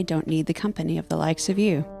that I don't need the company of the likes of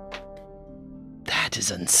you. That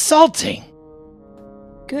is insulting.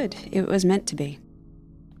 Good. It was meant to be.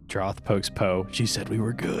 Droth pokes Poe. She said we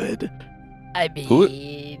were good. I Who-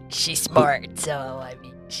 mean, she's smart, so I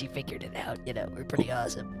mean, she figured it out. You know, we're pretty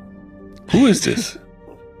awesome. Who is this?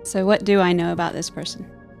 So what do I know about this person?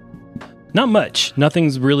 Not much.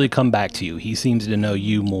 Nothing's really come back to you. He seems to know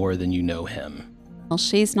you more than you know him. Well,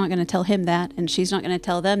 she's not going to tell him that, and she's not going to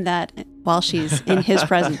tell them that while she's in his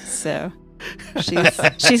presence. So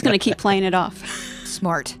she's going to keep playing it off.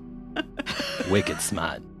 Smart. Wicked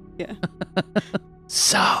smart. Yeah.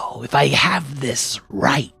 So, if I have this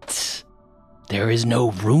right, there is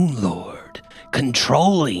no Rune Lord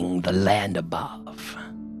controlling the land above.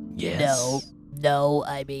 Yes. No,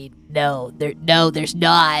 I mean, there's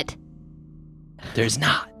not. There's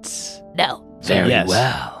not. No. Very yes.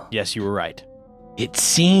 well. Yes, you were right. It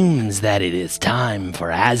seems that it is time for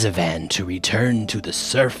Azavan to return to the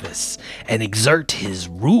surface and exert his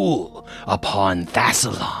rule upon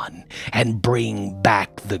Thassalon and bring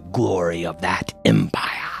back the glory of that empire.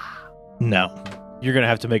 No. You're going to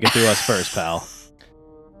have to make it through us first, pal.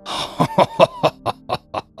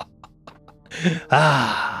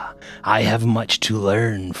 I have much to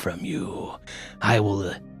learn from you. I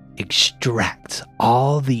will extract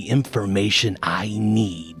all the information I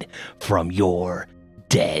need from your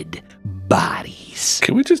dead bodies.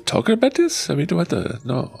 Can we just talk about this? I mean, do I have to?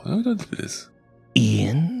 No, I don't do this.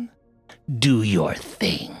 Ian, do your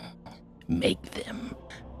thing. Make them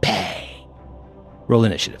pay. Roll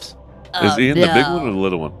initiatives. Is Oh, Ian the big no. one or the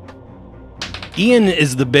little one? Ian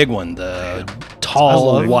is the big one, the I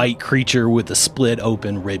tall love- white creature with the split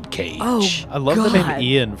open rib cage. Oh, I love the God. name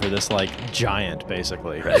Ian for this, like, giant,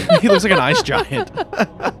 basically. He looks like an ice giant.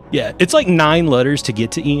 Yeah, it's like 9 letters to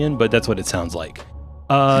get to Ian, but that's what it sounds like.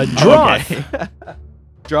 Droth. Okay.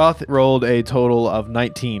 Droth rolled a total of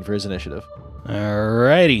 19 for his initiative.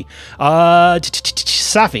 Alrighty.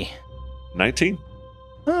 Safi. 19.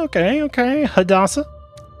 Okay. Hadassah.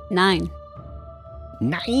 9.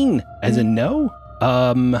 9 as a no.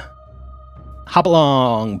 Hop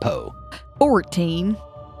along, Poe. 14.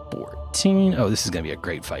 14. Oh, this is gonna be a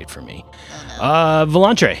great fight for me.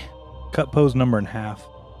 Volantre. Cut Poe's number in half.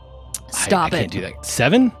 Stop I it. can't do that.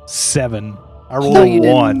 7? 7. I No, rolled you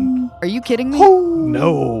didn't. 1. Are you kidding me?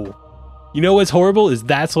 No. You know what's horrible is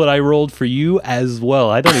that's what I rolled for you as well.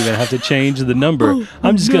 I don't even have to change the number.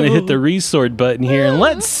 I'm just going to hit the resort button here and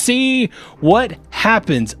let's see what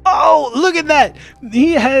happens. Oh, look at that.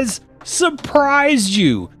 He has surprised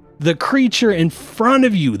you. The creature in front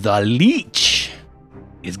of you, the leech,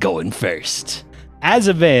 is going first.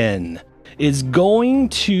 Azavan is going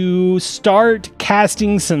to start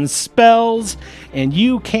casting some spells, and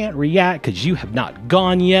you can't react because you have not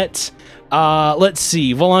gone yet. Let's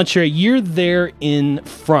see. Volantre, you're there in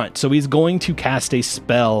front, so he's going to cast a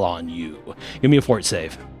spell on you. Give me a fort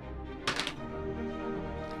save.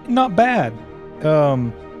 Not bad.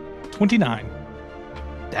 29.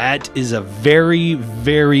 That is a very,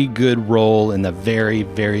 very good roll, and a very,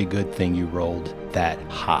 very good thing you rolled that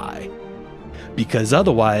high. Because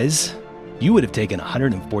otherwise, you would have taken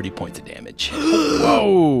 140 points of damage.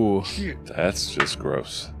 Whoa. That's just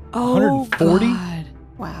gross. Oh, 140? God.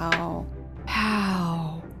 Wow.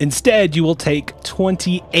 How? Instead, you will take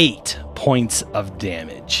 28 points of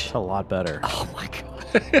damage. That's a lot better. Oh, my God.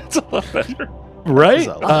 It's a lot better. Right?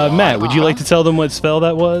 That's a lot. Matt, would you like to tell them what spell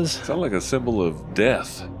that was? Sound like a symbol of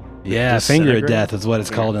death. Yeah, Finger of Disintegrate? Death is what it's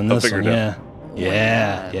called in Oh, this Finger one. of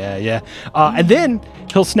Yeah. Yeah. And then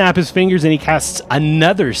he'll snap his fingers and he casts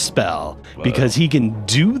another spell because he can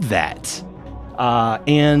do that.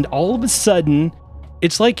 And all of a sudden,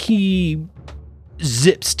 it's like he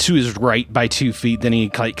zips to his right by 2 feet, then he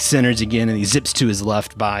like centers again and he zips to his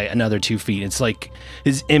left by another 2 feet. It's like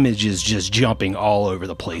his image is just jumping all over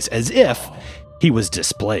the place as if he was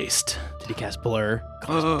displaced. Did he cast Blur?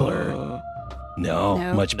 Blur. No,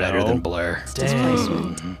 No. much better No. than Blur.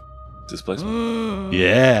 Displacement. Displacement.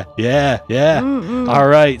 Yeah. All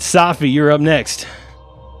right, Safi, you're up next.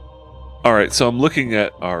 All right, so I'm looking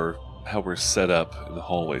at how we're set up in the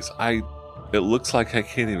hallways. It looks like I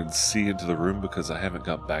can't even see into the room because I haven't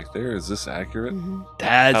got back there. Is this accurate?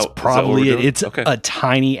 That's How- is that what probably we're it. doing? It's Okay. a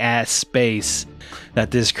tiny ass space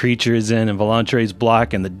that this creature is in, and Volantre's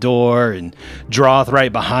blocking the door, and Droth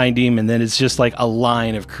right behind him, and then it's just like a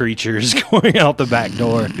line of creatures going out the back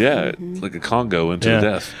door. Yeah, it's like a Congo into Yeah.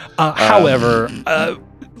 death. However,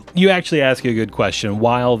 you actually ask a good question.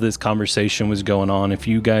 While this conversation was going on, if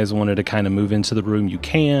you guys wanted to kind of move into the room, you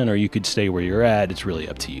can, or you could stay where you're at. It's really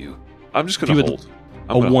up to you. I'm just If going you to would- hold.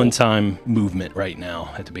 A I'm gonna hold. one-time movement right now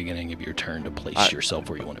at the beginning of your turn to place yourself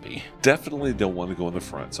where you want to be. Definitely don't want to go in the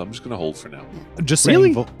front, so I'm just going to hold for now. Just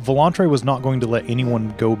Really? saying, Volantre was not going to let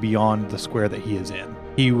anyone go beyond the square that he is in.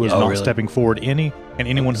 He was Oh, not really? stepping forward any, and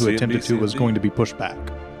anyone who CMB, attempted to was CMB. going to be pushed back.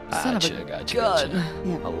 Son of a Gotcha. gun.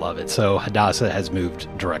 I love it. So Hadassah has moved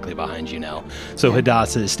directly behind you now. So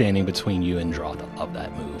Hadassah is standing between you and Droth. I love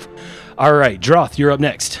that move. All right, Droth, you're up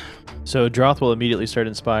next. So Droth will immediately start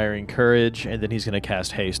inspiring courage, and then he's going to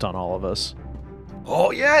cast haste on all of us. Oh,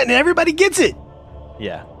 yeah, and everybody gets it.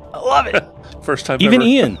 Yeah. I love it. First time Even ever.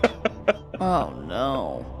 Ian. Oh,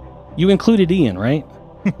 no. You included Ian, right?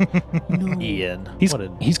 Ian. He's What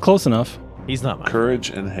a- he's close enough. he's not my Courage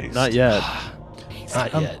and haste. Not yet.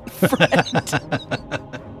 Not yet.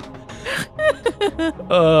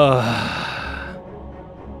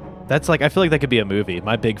 That's like, I feel like that could be a movie.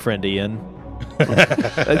 My big friend Ian.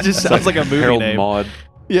 That just sounds like a movie Harold name. Maude.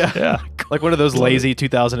 Yeah. Like one of those lazy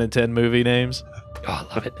 2010 movie names. Oh,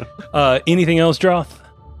 I love it. Anything else, Droth?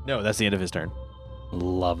 No, that's the end of his turn.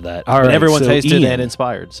 Love that. All And right, everyone's so hasted Ian. and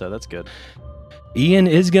inspired, so that's good. Ian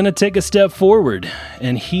is going to take a step forward,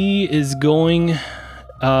 and he is going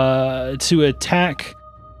to attack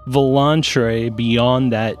Volantre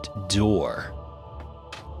beyond that door.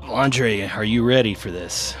 Volantre, are you ready for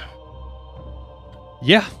this?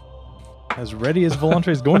 Yeah. As ready as Volantre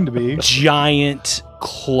is going to be. Giant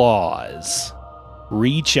claws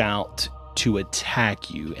reach out to attack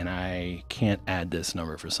you, and I can't add this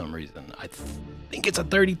number for some reason. I think it's a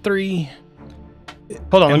 33.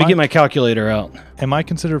 Hold on, let me get my calculator out. Am I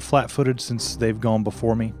considered flat-footed since they've gone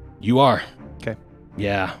before me? You are. Okay.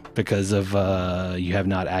 Yeah, because of you have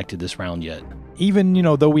not acted this round yet. Even,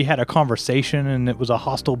 though we had a conversation and it was a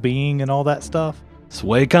hostile being and all that stuff. It's the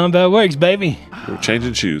way combat works, baby. We're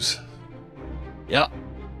changing shoes. Yep.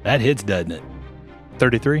 That hits, doesn't it?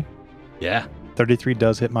 33? Yeah. 33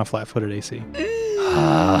 does hit my flat-footed AC.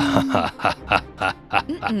 Mm-mm.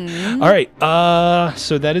 All right.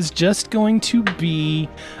 So that is just going to be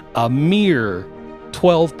a mere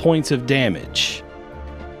 12 points of damage.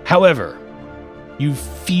 However, you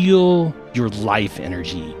feel your life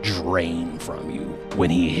energy drain from you when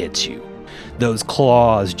he hits you. Those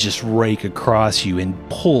claws just rake across you and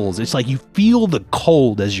pulls. It's like you feel the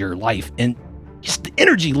cold as your life just the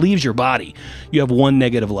energy leaves your body. You have 1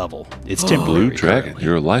 negative level. It's temporary. Blue Dragon, currently.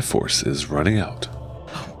 your life force is running out.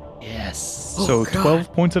 Yes. So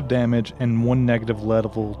 12 points of damage and 1 negative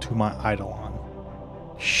level to my Eidolon.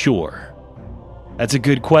 Sure. That's a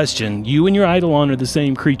good question. You and your Eidolon are the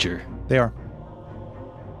same creature. They are.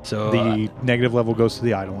 So The negative level goes to the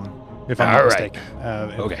Eidolon, if I'm All not right. mistaken.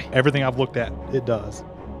 Okay. Everything I've looked at, it does.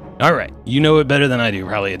 all right. You know it better than I do,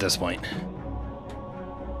 probably at this point.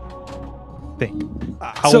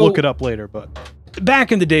 I'll So- look it up later, but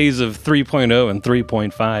Back in the days of 3.0 and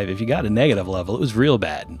 3.5, if you got a negative level, it was real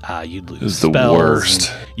bad. You'd lose It was the spells,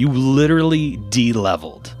 worst. and you literally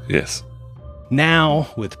de-leveled. Yes. Now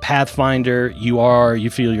with Pathfinder, you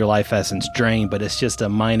feel your life essence drained, but it's just a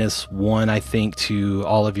 -1, I think, to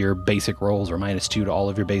all of your basic rolls, or -2 to all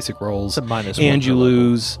of your basic rolls, It's a -1 and you per level.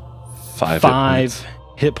 lose 5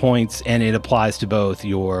 hit points, and it applies to both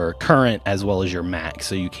your current as well as your max,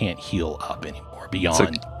 so you can't heal up anymore beyond.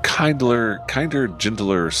 It's a kinder,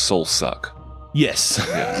 gentler soul suck. Yes.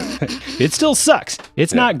 Yeah. It still sucks.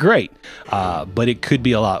 It's Yeah. not great, but it could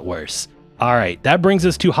be a lot worse. All right, that brings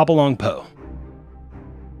us to Hopalong Poe.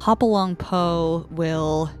 Hopalong Poe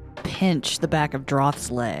will pinch the back of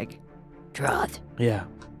Droth's leg. Droth, Yeah.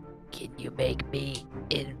 can you make me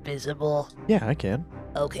invisible? Yeah, I can.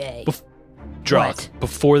 Okay. Droth,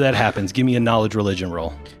 before that happens, give me a knowledge religion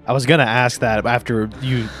roll. I was gonna ask that after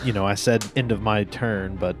I said end of my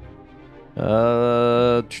turn, but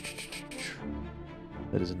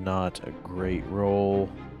that is not a great roll.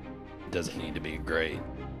 Doesn't need to be great.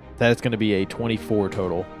 That is going to be a 24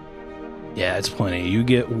 total. Yeah, it's plenty. You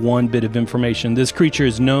get 1 bit of information. This creature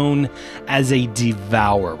is known as a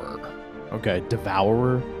devourer. Okay,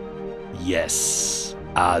 devourer. Yes.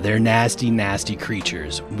 They're nasty, nasty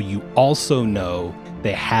creatures. But you also know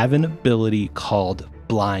they have an ability called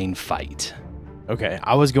Blind Fight. Okay,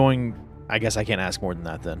 I guess I can't ask more than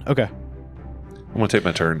that then. Okay. I'm going to take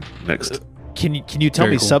my turn next. Can you tell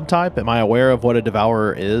Very me cool. subtype? Am I aware of what a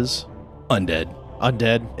devourer is? Undead.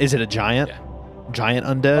 Undead? Is it a giant? Yeah. Giant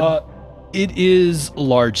undead? It is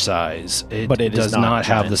large size. But it is does not not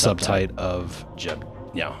have giant the subtype. subtype of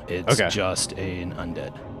No, it's Okay. just an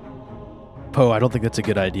undead. Poe, I don't think that's a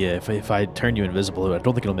good idea. If I turn you invisible, I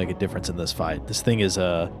don't think it'll make a difference in this fight. This thing is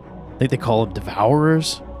I think they call them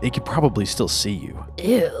devourers. It could probably still see you.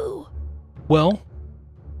 Ew. Well,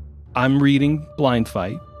 I'm reading Blind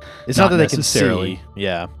Fight. It's Not not, that they can necessarily. see.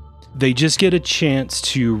 Yeah. They just get a chance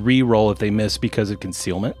to re-roll if they miss because of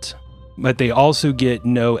concealment, but they also get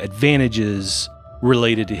no advantages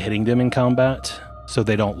related to hitting them in combat, so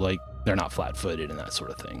they don't they're not flat-footed and that sort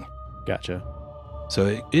of thing. Gotcha.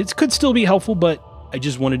 So it could still be helpful, but I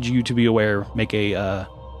just wanted you to be aware, make a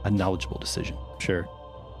knowledgeable decision. Sure.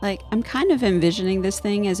 Like, I'm kind of envisioning this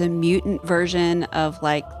thing as a mutant version of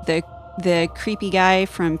like the creepy guy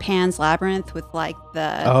from Pan's Labyrinth with like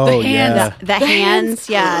the Oh, hand- yeah. hands.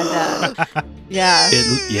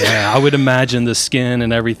 Yeah, I would imagine the skin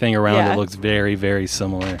and everything around Yeah. it looks very, very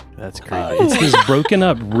similar. That's creepy. It's this broken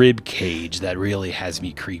up rib cage that really has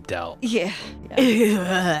me creeped out. yeah.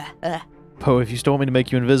 Poe, if you still want me to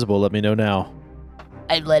make you invisible, let me know now.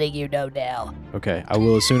 I'm letting you know now. Okay, I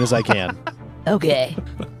will as soon as I can. Okay.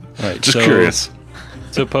 All right, Just so, curious.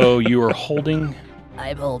 So, Poe, you are holding.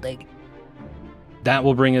 I'm holding. That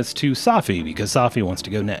will bring us to Safi because Safi wants to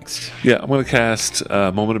go next. Yeah, I'm going to cast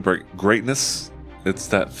Moment of Greatness. It's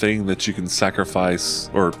that thing that you can sacrifice,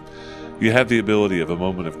 or you have the ability of a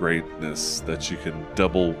Moment of Greatness that you can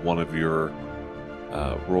double one of your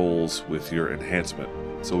rolls with your enhancement.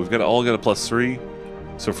 So we've all got a +3.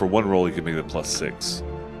 So for one roll, you can make it a +6.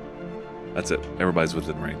 That's it. Everybody's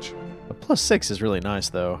within range. A +6 is really nice,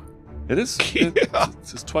 though. It is.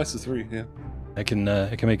 It's twice the 3. Yeah. It can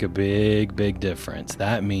make a big, big difference.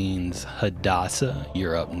 That means Hadassah,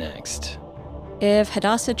 you're up next. If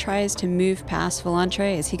Hadassah tries to move past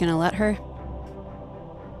Volantre, is he going to let her?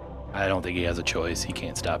 I don't think he has a choice. He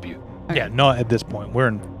can't stop you. Yeah, not at this point. We're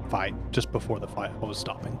in fight. Just before the fight, I was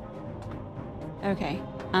stopping. Okay.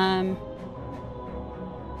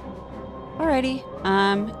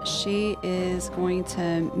 Alrighty. She is going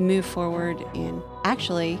to move forward and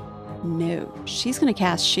actually, no, she's going to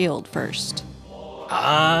cast Shield first.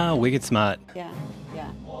 Ah, wicked smart. Yeah.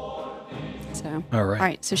 So, All right.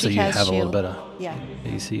 Alright, so she you casts have a shield. little bit of yeah.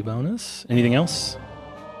 AC bonus. Anything else?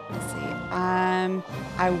 Let's see.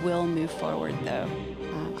 I will move forward though.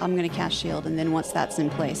 I'm going to cast Shield, and then once that's in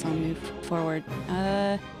place, I'll move forward.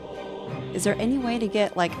 Is there any way to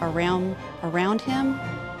get like around him?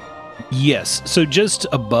 Yes. So just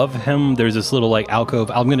above him, there's this little alcove.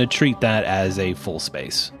 I'm going to treat that as a full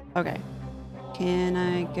space. Okay. Can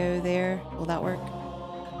I go there? Will that work?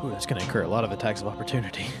 Ooh, that's going to incur a lot of attacks of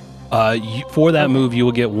opportunity. For that move, you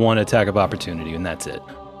will get one attack of opportunity, and that's it.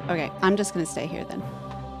 Okay, I'm just going to stay here then.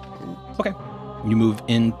 Okay. You move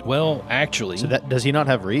in. Well, actually, So that does he not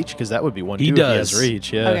have reach? Because that would be one He too does. if he has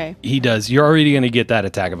reach. Yeah. Okay. he does. You're already going to get that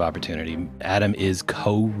attack of opportunity. Adam is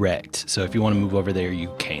correct. So if you want to move over there,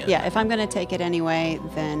 you can. Yeah, if I'm going to take it anyway,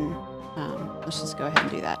 then let's just go ahead and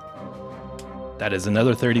do that. That is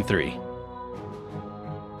another 33.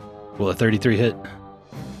 Will a 33 hit?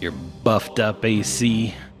 Your buffed up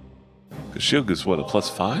AC. The shield gives what, a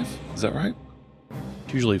 +5? Is that right?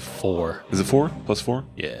 It's usually 4. Is it 4? +4?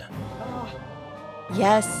 Yeah.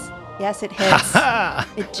 Yes. Yes, it hits.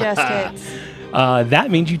 It just hits. That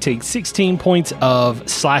means you take 16 points of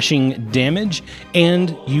slashing damage,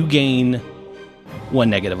 and you gain 1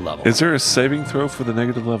 negative level. Is there a saving throw for the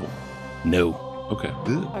negative level? No, Okay.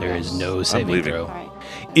 there is no saving leaving. throw. All right.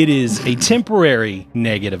 It is a temporary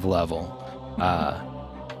negative level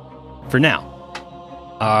for now.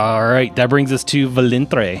 All right, that brings us to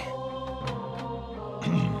Valentre.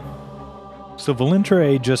 So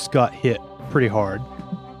Valentre just got hit pretty hard.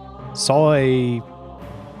 Saw a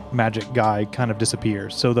magic guy kind of disappear.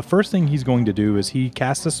 So the first thing he's going to do is he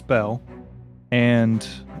casts a spell, and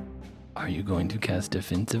Are you going to cast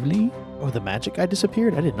defensively? Oh, the magic guy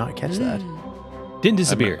disappeared? I did not catch that. Didn't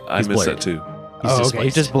disappear. I He's missed blurred. that too. He's Okay.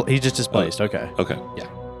 displaced. He's just displaced. Okay. Okay.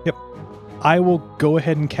 I will go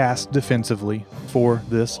ahead and cast defensively for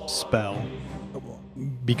this spell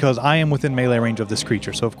because I am within melee range of this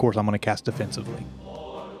creature. So of course I'm going to cast defensively,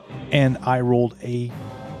 and I rolled a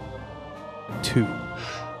 2.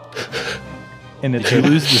 And it's Did you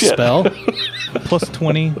lose the spell? plus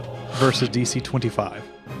 20 versus DC 25.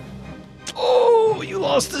 Oh, you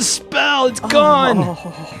lost the spell. It's gone.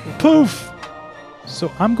 Poof!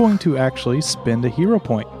 So I'm going to actually spend a hero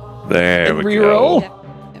point There we Reroll. go.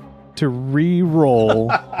 to re-roll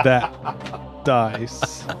that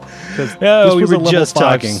dice. 'Cause Oh, we was a were level just 5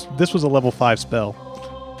 talking. This was a level 5 spell.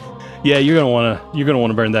 Yeah, you're gonna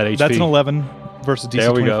wanna burn that HP. That's an 11 versus DC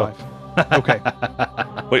There we go. 25. Okay.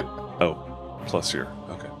 Wait. Oh, plus here.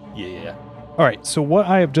 Okay. Yeah. All right. So what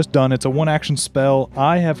I have just done, it's a 1-action spell.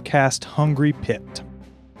 I have cast Hungry Pit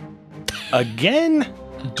Again?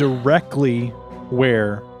 directly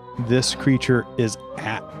where this creature is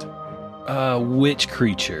at. Which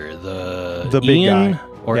creature? The big Ian guy.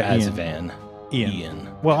 or Yeah, Ian. Azavan? Ian.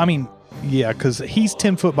 Well, I mean, yeah, because he's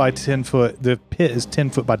 10 foot by 10 foot. The pit is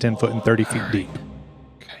 10 foot by 10 foot and 30 feet deep.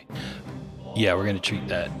 Okay. Yeah, we're gonna treat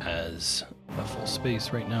that as a full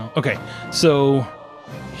space right now. Okay, so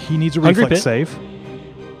He needs a Hungry reflex Pit. save.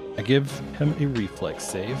 I give him a reflex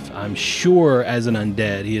save. I'm sure as an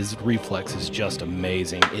undead, his reflex is just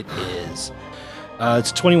amazing. It is.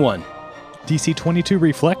 It's 21. DC 22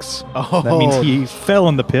 reflex. Oh, That means he fell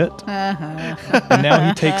in the pit. Uh-huh. And now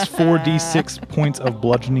he takes 4d6 points of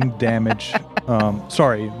bludgeoning damage.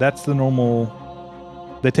 Sorry, that's the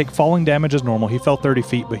normal. They take falling damage as normal. He fell 30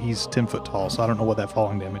 feet, but he's 10 foot tall, so I don't know what that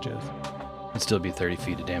falling damage is. It'd still be 30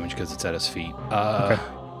 feet of damage because it's at his feet. Okay.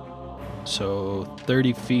 So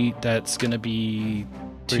 30 feet, that's going to be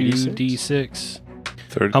 2d6.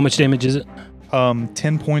 30. How much damage is it?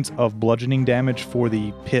 10 points of bludgeoning damage for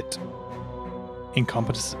the pit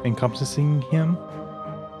encompassing him.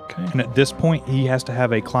 Okay. And at this point, he has to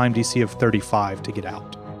have a climb DC of 35 to get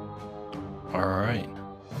out. All right.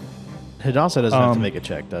 Hadassah doesn't have to Um, make a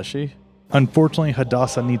check, does she? Unfortunately,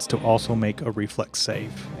 Hadassah needs to also make a reflex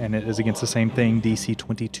save, and it is against the same thing, DC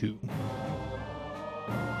 22.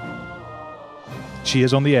 She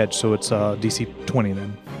is on the edge, so it's DC 20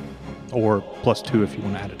 then. Or plus 2 if you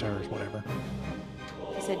want to add it to hers, whatever.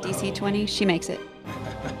 You said DC 20. She makes it.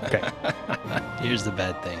 Okay. Here's the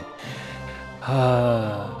bad thing.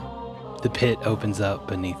 The pit opens up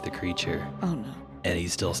beneath the creature, Oh no. and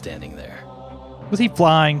he's still standing there. Was he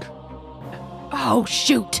flying? Oh,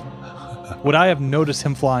 shoot. Would I have noticed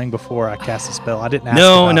him flying before I cast the spell? I didn't ask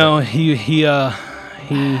No, about no, it. he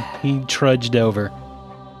trudged over,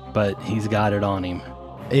 but he's got it on him.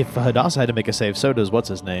 If Hadassah had to make a save, so does what's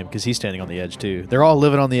his name, because he's standing on the edge too. They're all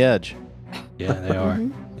living on the edge. Yeah, they are.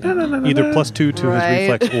 Either plus 2 to Right. his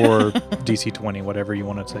reflex or DC 20, whatever you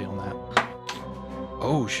want to say on that.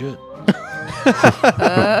 Oh shit.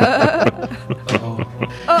 Uh-oh.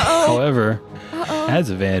 However, Uh-oh.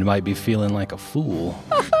 Azavan might be feeling like a fool.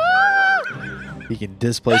 He can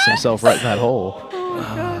displace himself right in that hole.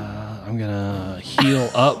 I'm gonna heal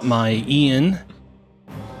up my Ian,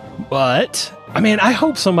 but I mean, I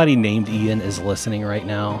hope somebody named Ian is listening right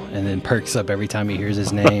now and then perks up every time he hears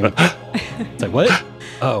his name. It's like, what?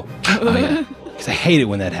 Oh yeah. Because I hate it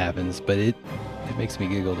when that happens, but it makes me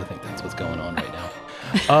giggle to think that's what's going on right now.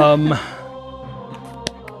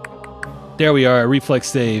 There we are. A reflex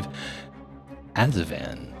save.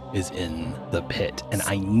 Azavan is in the pit, and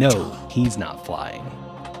I know he's not flying.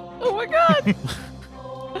 Oh my god!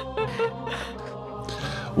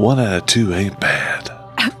 1 out of 2 ain't bad.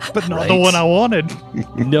 But not Right. the one I wanted.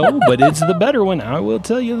 No, but it's the better one. I will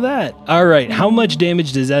tell you that. All right. How much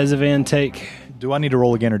damage does Azavan take? Do I need to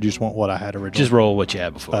roll again, or do you just want what I had originally? Just roll what you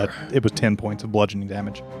had before. It was 10 points of bludgeoning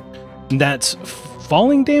damage. That's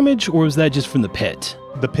falling damage, or was that just from the pit?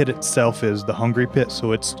 The pit itself is the hungry pit,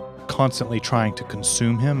 so it's constantly trying to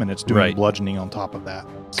consume him, and it's doing Right. bludgeoning on top of that.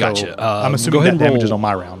 So Gotcha. I'm Go assuming ahead that and damage is roll- on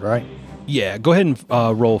my round, right? Yeah, go ahead and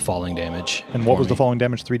roll falling damage. And what for was the me. falling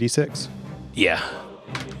damage? 3d6? Yeah.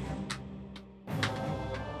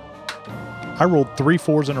 I rolled 3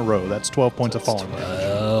 4s in a row. That's 12 points of falling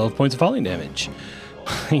damage. 12 points of falling damage.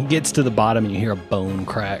 He gets to the bottom and you hear a bone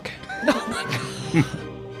crack.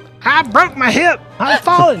 I broke my hip. I'm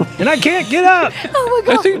falling and I can't get up. Oh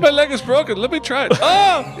my I god! think my leg is broken. Let me try it.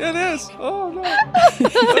 Oh, it is. Oh, no.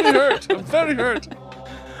 I'm very hurt. I'm very hurt.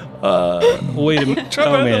 Wait a minute. Try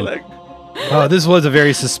Oh, my other man. leg. Oh, this was a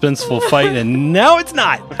very suspenseful fight, and now it's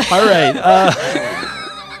not. All right.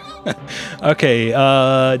 Okay.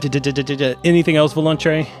 Anything else,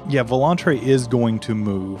 Volantre? Yeah, Volantre is going to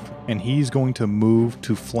move, and he's going to move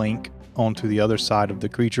to flank onto the other side of the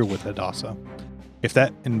creature with Hadassah. If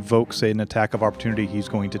that invokes an attack of opportunity, he's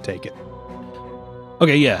going to take it.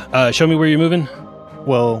 Okay, yeah. Show me where you're moving.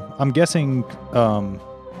 Well, I'm guessing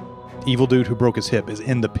Evil Dude who broke his hip is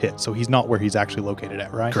in the pit, so he's not where he's actually located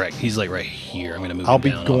at, right? Correct. He's like right here. I'm going to move I'll him be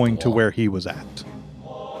down off going the to wall. where he was at.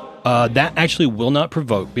 That actually will not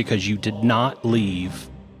provoke because you did not leave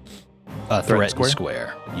a threatened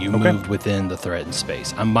square. You Okay. moved within the threatened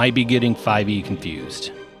space. I might be getting 5e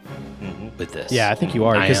confused with this. Yeah, I think you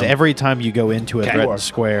are, I because am. every time you go into a Okay. threatened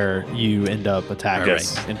square, you end up attacking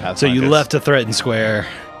Yes. in Pathfinder. So you left a threatened square,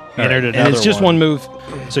 Entered and another it's just one. one move.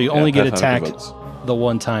 So you only get Pathfinder attacked provokes. the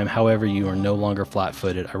one time. However, you are no longer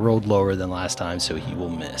flat-footed. I rolled lower than last time, so he will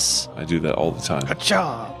miss. I do that all the time.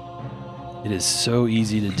 It is so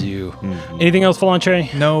easy to do. Mhm. Anything else,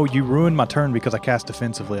 Volantre? No, you ruined my turn because I cast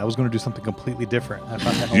defensively. I was going to do something completely different. I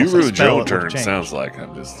thought that You almost a ruined spell, your it would've turn, changed. sounds like.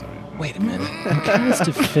 I'm just. Wait a minute. Cast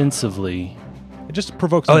defensively. It just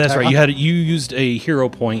provokes. Oh, an that's attack. right. You used a hero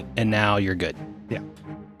point, and now you're good. Yeah.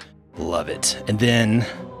 Love it. And then,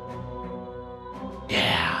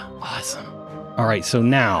 yeah, awesome. All right, so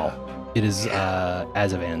now it is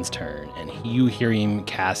Azavan's turn, and you hear him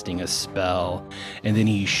casting a spell, and then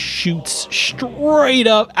he shoots straight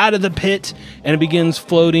up out of the pit, and it begins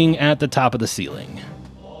floating at the top of the ceiling.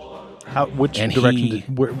 Which And direction? he-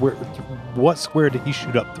 What square did he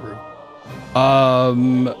shoot up through?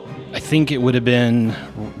 I think it would have been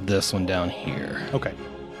this one down here. Okay.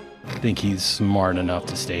 I think he's smart enough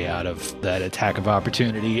to stay out of that attack of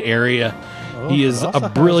opportunity area. Oh, He is Hadassah a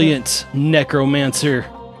has brilliant necromancer.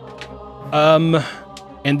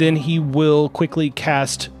 And then he will quickly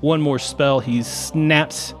cast one more spell. He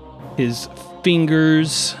snaps his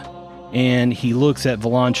fingers and he looks at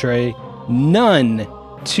Volantre, none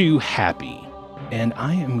too happy. And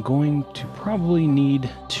I am going to probably need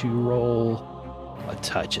to roll a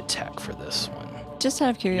touch attack for this one. Just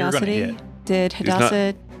out of You're gonna curiosity, hit. did not-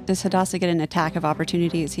 Hadassah does Hadassah get an attack of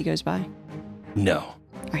opportunity as he goes by? No.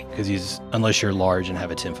 Right. Because unless you're large and have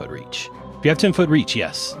a 10-foot reach. If you have 10-foot reach,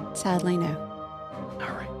 yes. Sadly, no. All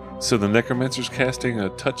right. So the necromancer's casting a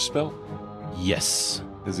touch spell? Yes.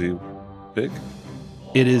 Is he big?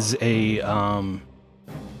 It is a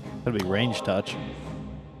That'd be range touch.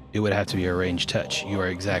 it would have to be a ranged touch. You are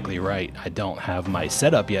exactly right. I don't have my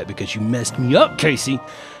setup yet because you messed me up, Casey.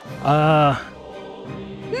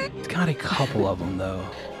 It's got a couple of them though.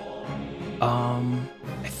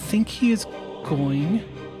 I think he is going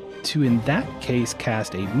to, in that case,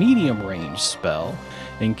 cast a medium range spell.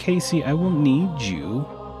 And Casey, I will need you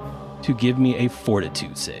to give me a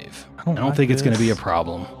fortitude save. I don't like think it's going to be a this.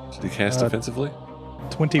 problem. Did he cast defensively?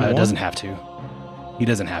 21. Doesn't have to. He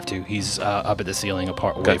doesn't have to. He's up at the ceiling,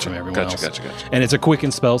 apart away from everyone else. Gotcha. And it's a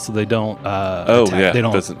quicken spell, so they don't. Oh, attack. yeah. They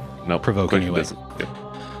don't doesn't, no, provoke quick, anyway. Doesn't.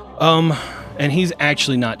 Yep. And he's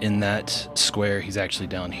actually not in that square. He's actually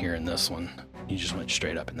down here in this one. He just went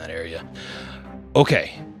straight up in that area.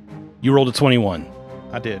 Okay, you rolled a 21.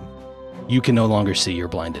 I did. You can no longer see. You're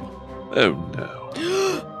blinded. Oh, no.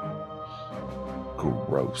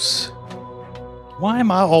 Gross. Why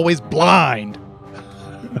am I always blind?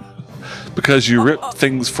 Because you rip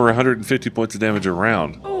things for 150 points of damage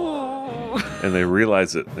around. And they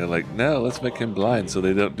realize it. They're like, no, let's make him blind so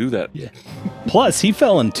they don't do that. Yeah. Plus, he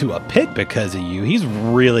fell into a pit because of you. He's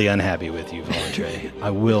really unhappy with you, Volantre. I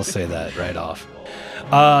will say that right off.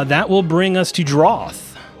 That will bring us to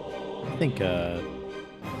Droth. think.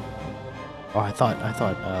 I thought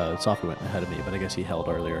Safi went ahead of me, but I guess he held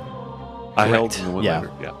earlier. I held and went Yeah.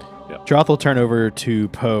 later. Yeah. Droth will turn over to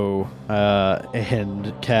Poe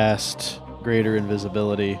and cast Greater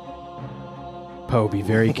Invisibility. Poe, be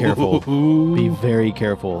very careful. Be very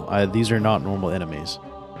careful. These are not normal enemies.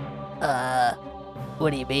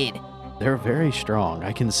 What do you mean? They're very strong.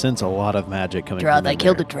 I can sense a lot of magic coming Droth, from I in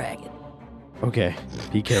killed a there. dragon. Okay,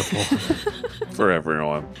 be careful. For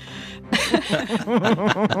everyone.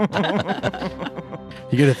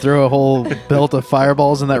 You gonna throw a whole belt of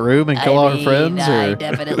fireballs in that room and kill all our friends? I Or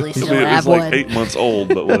definitely I still mean, it have was like one. 8 months old,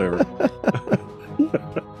 but whatever.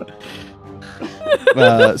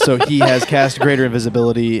 So he has cast Greater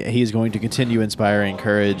Invisibility. He's going to continue inspiring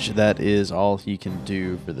courage. That is all he can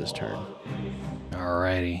do for this turn.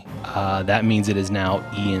 Alrighty. That means it is now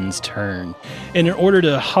Ian's turn. And in order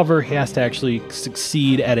to hover, he has to actually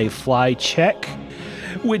succeed at a fly check,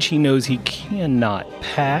 which he knows he cannot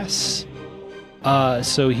pass.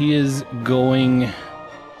 So he is going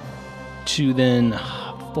to then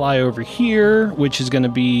fly over here, which is going to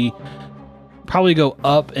be probably go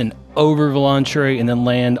up and over Volantre and then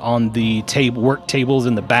land on the work tables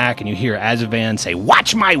in the back. And you hear Azavan say,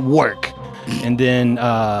 "Watch my work." And then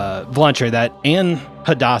Volantre, that and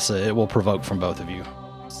Hadassah, it will provoke from both of you.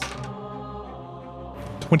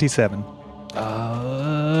 27.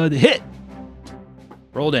 The hit.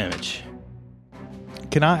 Roll damage.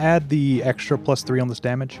 Can I add the extra +3 on this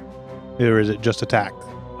damage? Or is it just attack?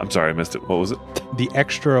 I'm sorry, I missed it. What was it? The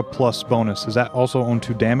extra plus bonus, is that also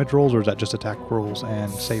onto damage rolls, or is that just attack rolls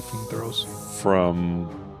and saving throws? From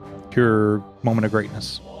Pure moment of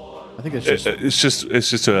greatness. I think it's just it's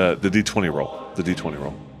just the D20 roll. The D20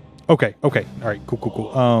 roll. Okay. All right,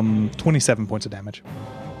 cool. 27 points of damage.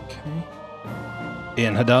 Okay.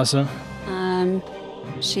 And Hadassah?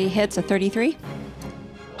 She hits a 33.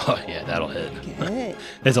 Oh, yeah, that'll hit. Good.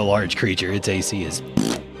 It's a large creature. Its AC is...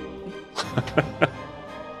 Can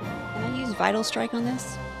I use Vital Strike on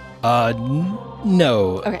this?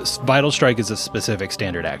 No. Okay. Vital Strike is a specific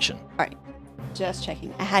standard action. All right. Just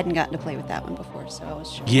checking. I hadn't gotten to play with that one before, so I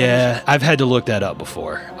was sure. Yeah, I've had to look that up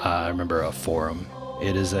before. I remember a forum.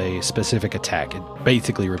 It is a specific attack. It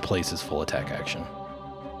basically replaces full attack action.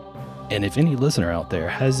 And if any listener out there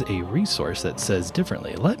has a resource that says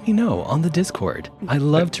differently, let me know on the Discord. I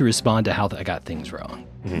love to respond to how I got things wrong.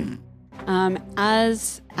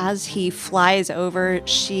 As he flies over,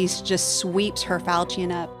 she just sweeps her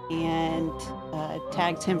falchion up and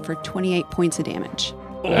tags him for 28 points of damage.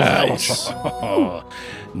 Nice.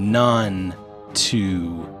 None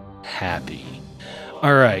too happy.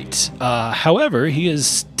 All right. However, he is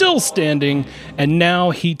still standing, and now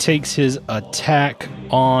he takes his attack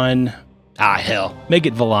on... hell. Make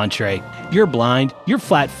it Volantre. You're blind. You're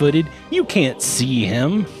flat-footed. You can't see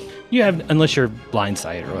him. You have... Unless you're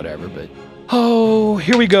blindsight or whatever, but... Oh,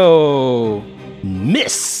 here we go.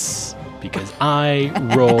 Miss. Because I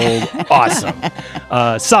rolled awesome.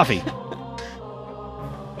 Safi.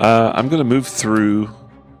 I'm going to move through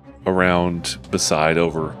around beside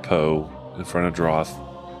over Poe in front of Droth,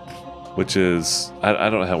 which is, I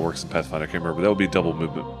don't know how it works in Pathfinder, I can't remember, but that would be double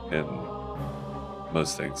movement in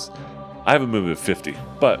most things. I have a movement of 50,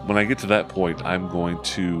 but when I get to that point, I'm going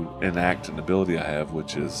to enact an ability I have,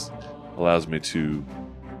 which allows me to,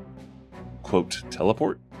 quote,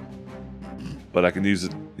 teleport, but I can use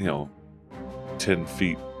it, 10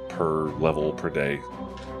 feet per level per day,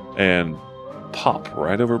 and pop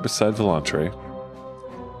right over beside Volantre.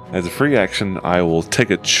 As a free action, I will take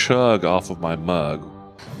a chug off of my mug,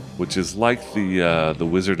 which is like the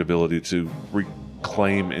wizard ability to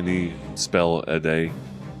reclaim any spell a day.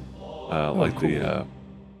 Like cool.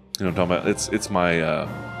 I'm talking about. It's my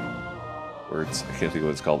words. I can't think of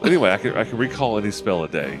what it's called. Anyway, I can recall any spell a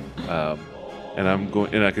day, and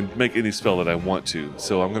I can make any spell that I want to.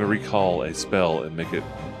 So I'm going to recall a spell and make it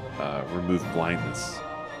remove blindness,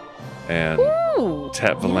 and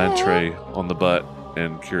tap Volantre on the butt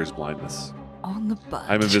and cures blindness. On the butt.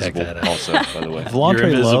 I'm invisible that out. also, by the way. Volantre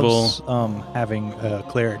invisible. loves having a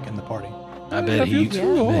cleric in the party. I bet he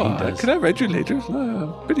does. Can I read you later?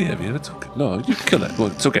 No, pretty heavy. It's okay. No, you can kill it. Well,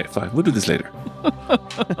 it's okay. Fine. We'll do this later.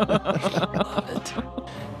 Love it.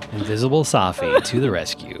 Invisible Safi to the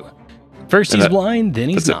rescue. First he's blind, then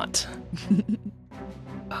he's that's not.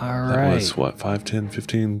 All That right. was what, 5, 10,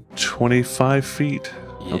 15, 25 feet?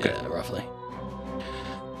 Yeah, Okay. roughly.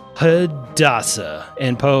 Hadassah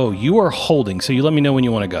and Poe, you are holding, so you let me know when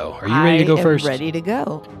you want to go. Are you ready to go I am first? ready to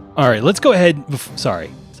go. All right, let's go ahead.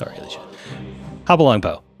 Sorry, Alicia. Hop along,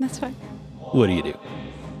 Poe. That's fine. What do you do?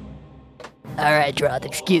 All right, Droth,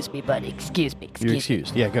 excuse me, buddy. Excuse me. You're Excuse me.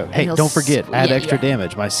 excused. Yeah, go. Hey, he'll don't forget, add yeah, extra yeah.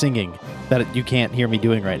 damage by singing that you can't hear me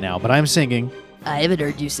doing right now, but I'm singing. I haven't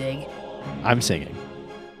heard you sing. I'm singing.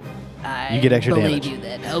 I You get extra believe damage. you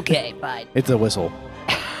then. Okay, fine. It's a whistle.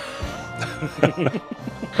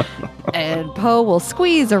 And Poe will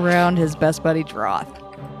squeeze around his best buddy Droth.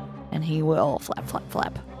 And he will flap, flap,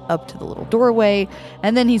 flap up to the little doorway.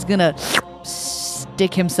 And then he's going to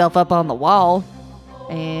stick himself up on the wall.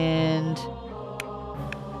 And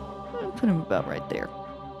put him about right there.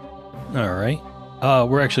 All right.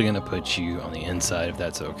 We're actually going to put you on the inside if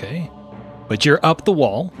that's okay. But you're up the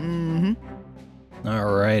wall. Mm-hmm.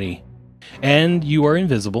 All righty. And you are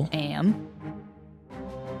invisible. Am.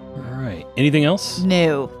 All right. Anything else?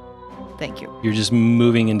 No. Thank you. You're just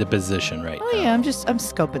moving into position right Oh now. yeah, I'm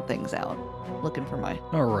scoping things out. Looking for my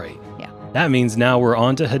All right. Yeah. That means now we're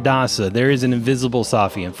on to Hadassah. There is an invisible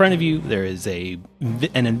Safi in front of you. There is an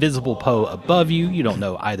invisible Poe above you. You don't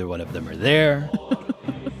know either one of them are there.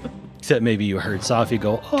 Except maybe you heard Safi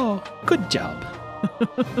go, "Oh, good job."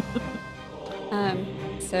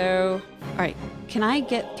 So, all right. Can I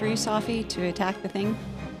get through Safi to attack the thing?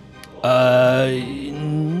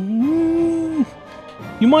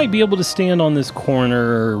 You might be able to stand on this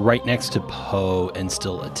corner right next to Poe and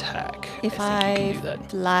still attack. If I think you I can do that.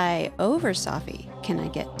 fly over Safi, can I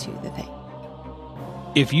get to the thing?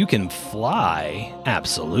 If you can fly,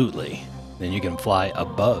 absolutely. Then you can fly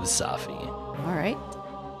above Safi. All right.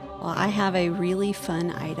 Well, I have a really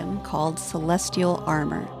fun item called Celestial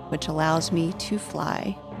Armor, which allows me to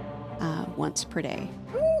fly once per day.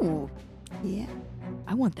 Ooh, Yeah.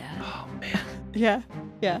 I want that. Oh man. Yeah.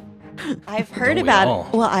 Yeah. I've heard Don't we all?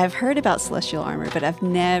 about I've heard about Celestial Armor, but I've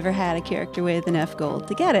never had a character with enough gold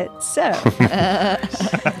to get it. So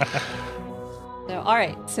So, all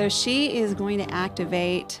right. So she is going to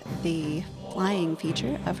activate the flying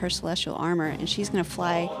feature of her celestial armor, and she's going to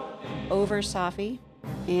fly over Safi,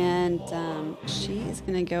 and she is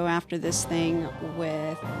going to go after this thing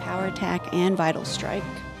with power attack and vital strike.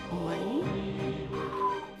 One.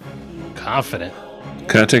 Confident.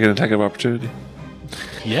 Can I take an attack of opportunity?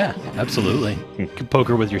 Yeah, absolutely. You can poke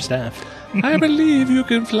her with your staff. I believe you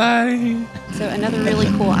can fly. So another really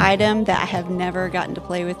cool item that I have never gotten to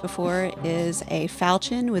play with before is a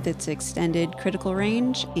falchion with its extended critical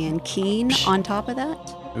range and keen on top of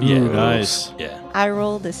that. Ooh, Yeah. nice. Yeah. I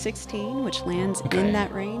rolled a 16, which lands Okay. in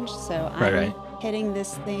that range. So I'm Right. hitting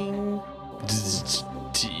this thing.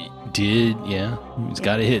 Yeah. It's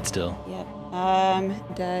got to hit still. Yep.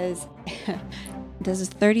 Does a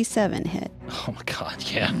 37 hit? Oh my god,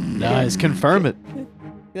 yeah. Nice. Confirm it.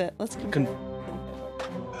 Good. Let's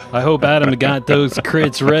I hope Adam got those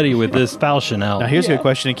crits ready with this falchion out. Now, here's a good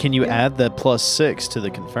question. Can you add the +6 to the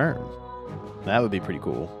confirm? That would be pretty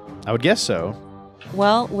cool. I would guess so.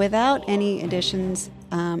 Well, without any additions,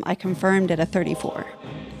 I confirmed at a 34.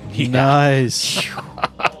 Nice.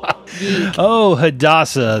 Oh,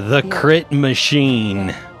 Hadassah, the crit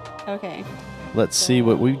machine. Okay. Let's see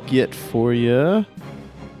what we get for you.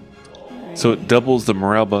 So it doubles the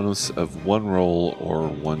morale bonus of one roll or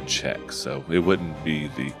one check. So it wouldn't be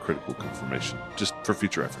the critical confirmation, just for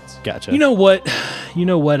future reference. Gotcha. You know what? I'm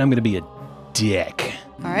going to be a dick.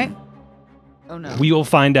 All right. Oh no. We will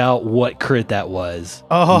find out what crit that was.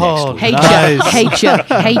 oh, next week. Hate ya.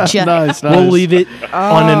 Hate ya. nice, nice. We'll leave it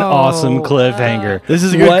on an awesome Oh, cliffhanger. This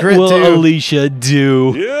is a good what crit, will too. Alicia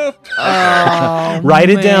do? Yep. Oh, Write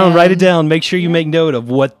it down. man. Write it down. Make sure you make note of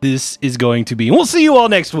what this is going to be. And we'll see you all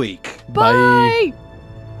next week. Bye.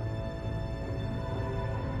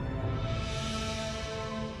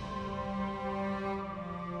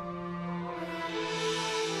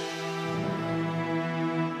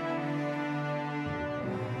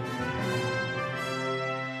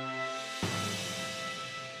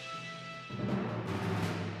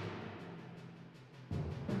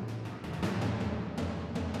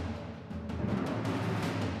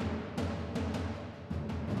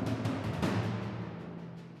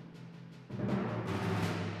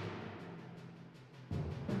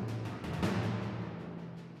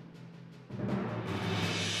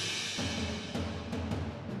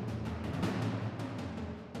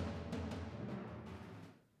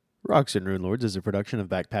 Rocks and Rune Lords is a production of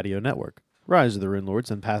Back Patio Network. Rise of the Rune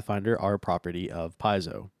Lords and Pathfinder are property of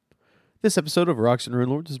Paizo. This episode of Rocks and Rune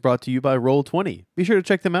Lords is brought to you by Roll20. Be sure to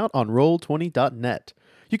check them out on roll20.net.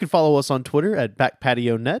 You can follow us on Twitter at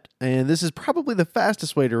BackPatioNet, and this is probably the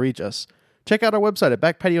fastest way to reach us. Check out our website at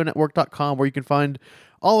backpationetwork.com, where you can find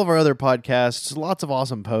all of our other podcasts, lots of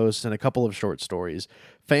awesome posts, and a couple of short stories,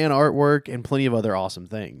 fan artwork, and plenty of other awesome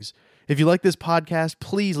things. If you like this podcast,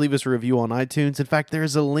 please leave us a review on iTunes. In fact,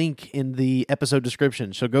 there's a link in the episode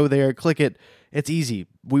description. So go there, click it. It's easy.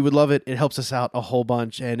 We would love it. It helps us out a whole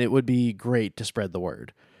bunch, and it would be great to spread the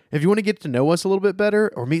word. If you want to get to know us a little bit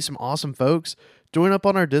better or meet some awesome folks, join up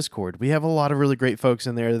on our Discord. We have a lot of really great folks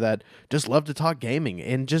in there that just love to talk gaming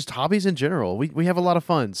and just hobbies in general. We have a lot of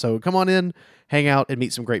fun. So come on in, hang out, and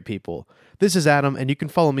meet some great people. This is Adam, and you can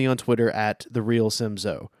follow me on Twitter at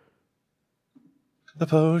TheRealSimZo. The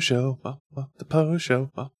Poe Show, the Poe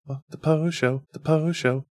Show, the Poe Show, the Poe Show.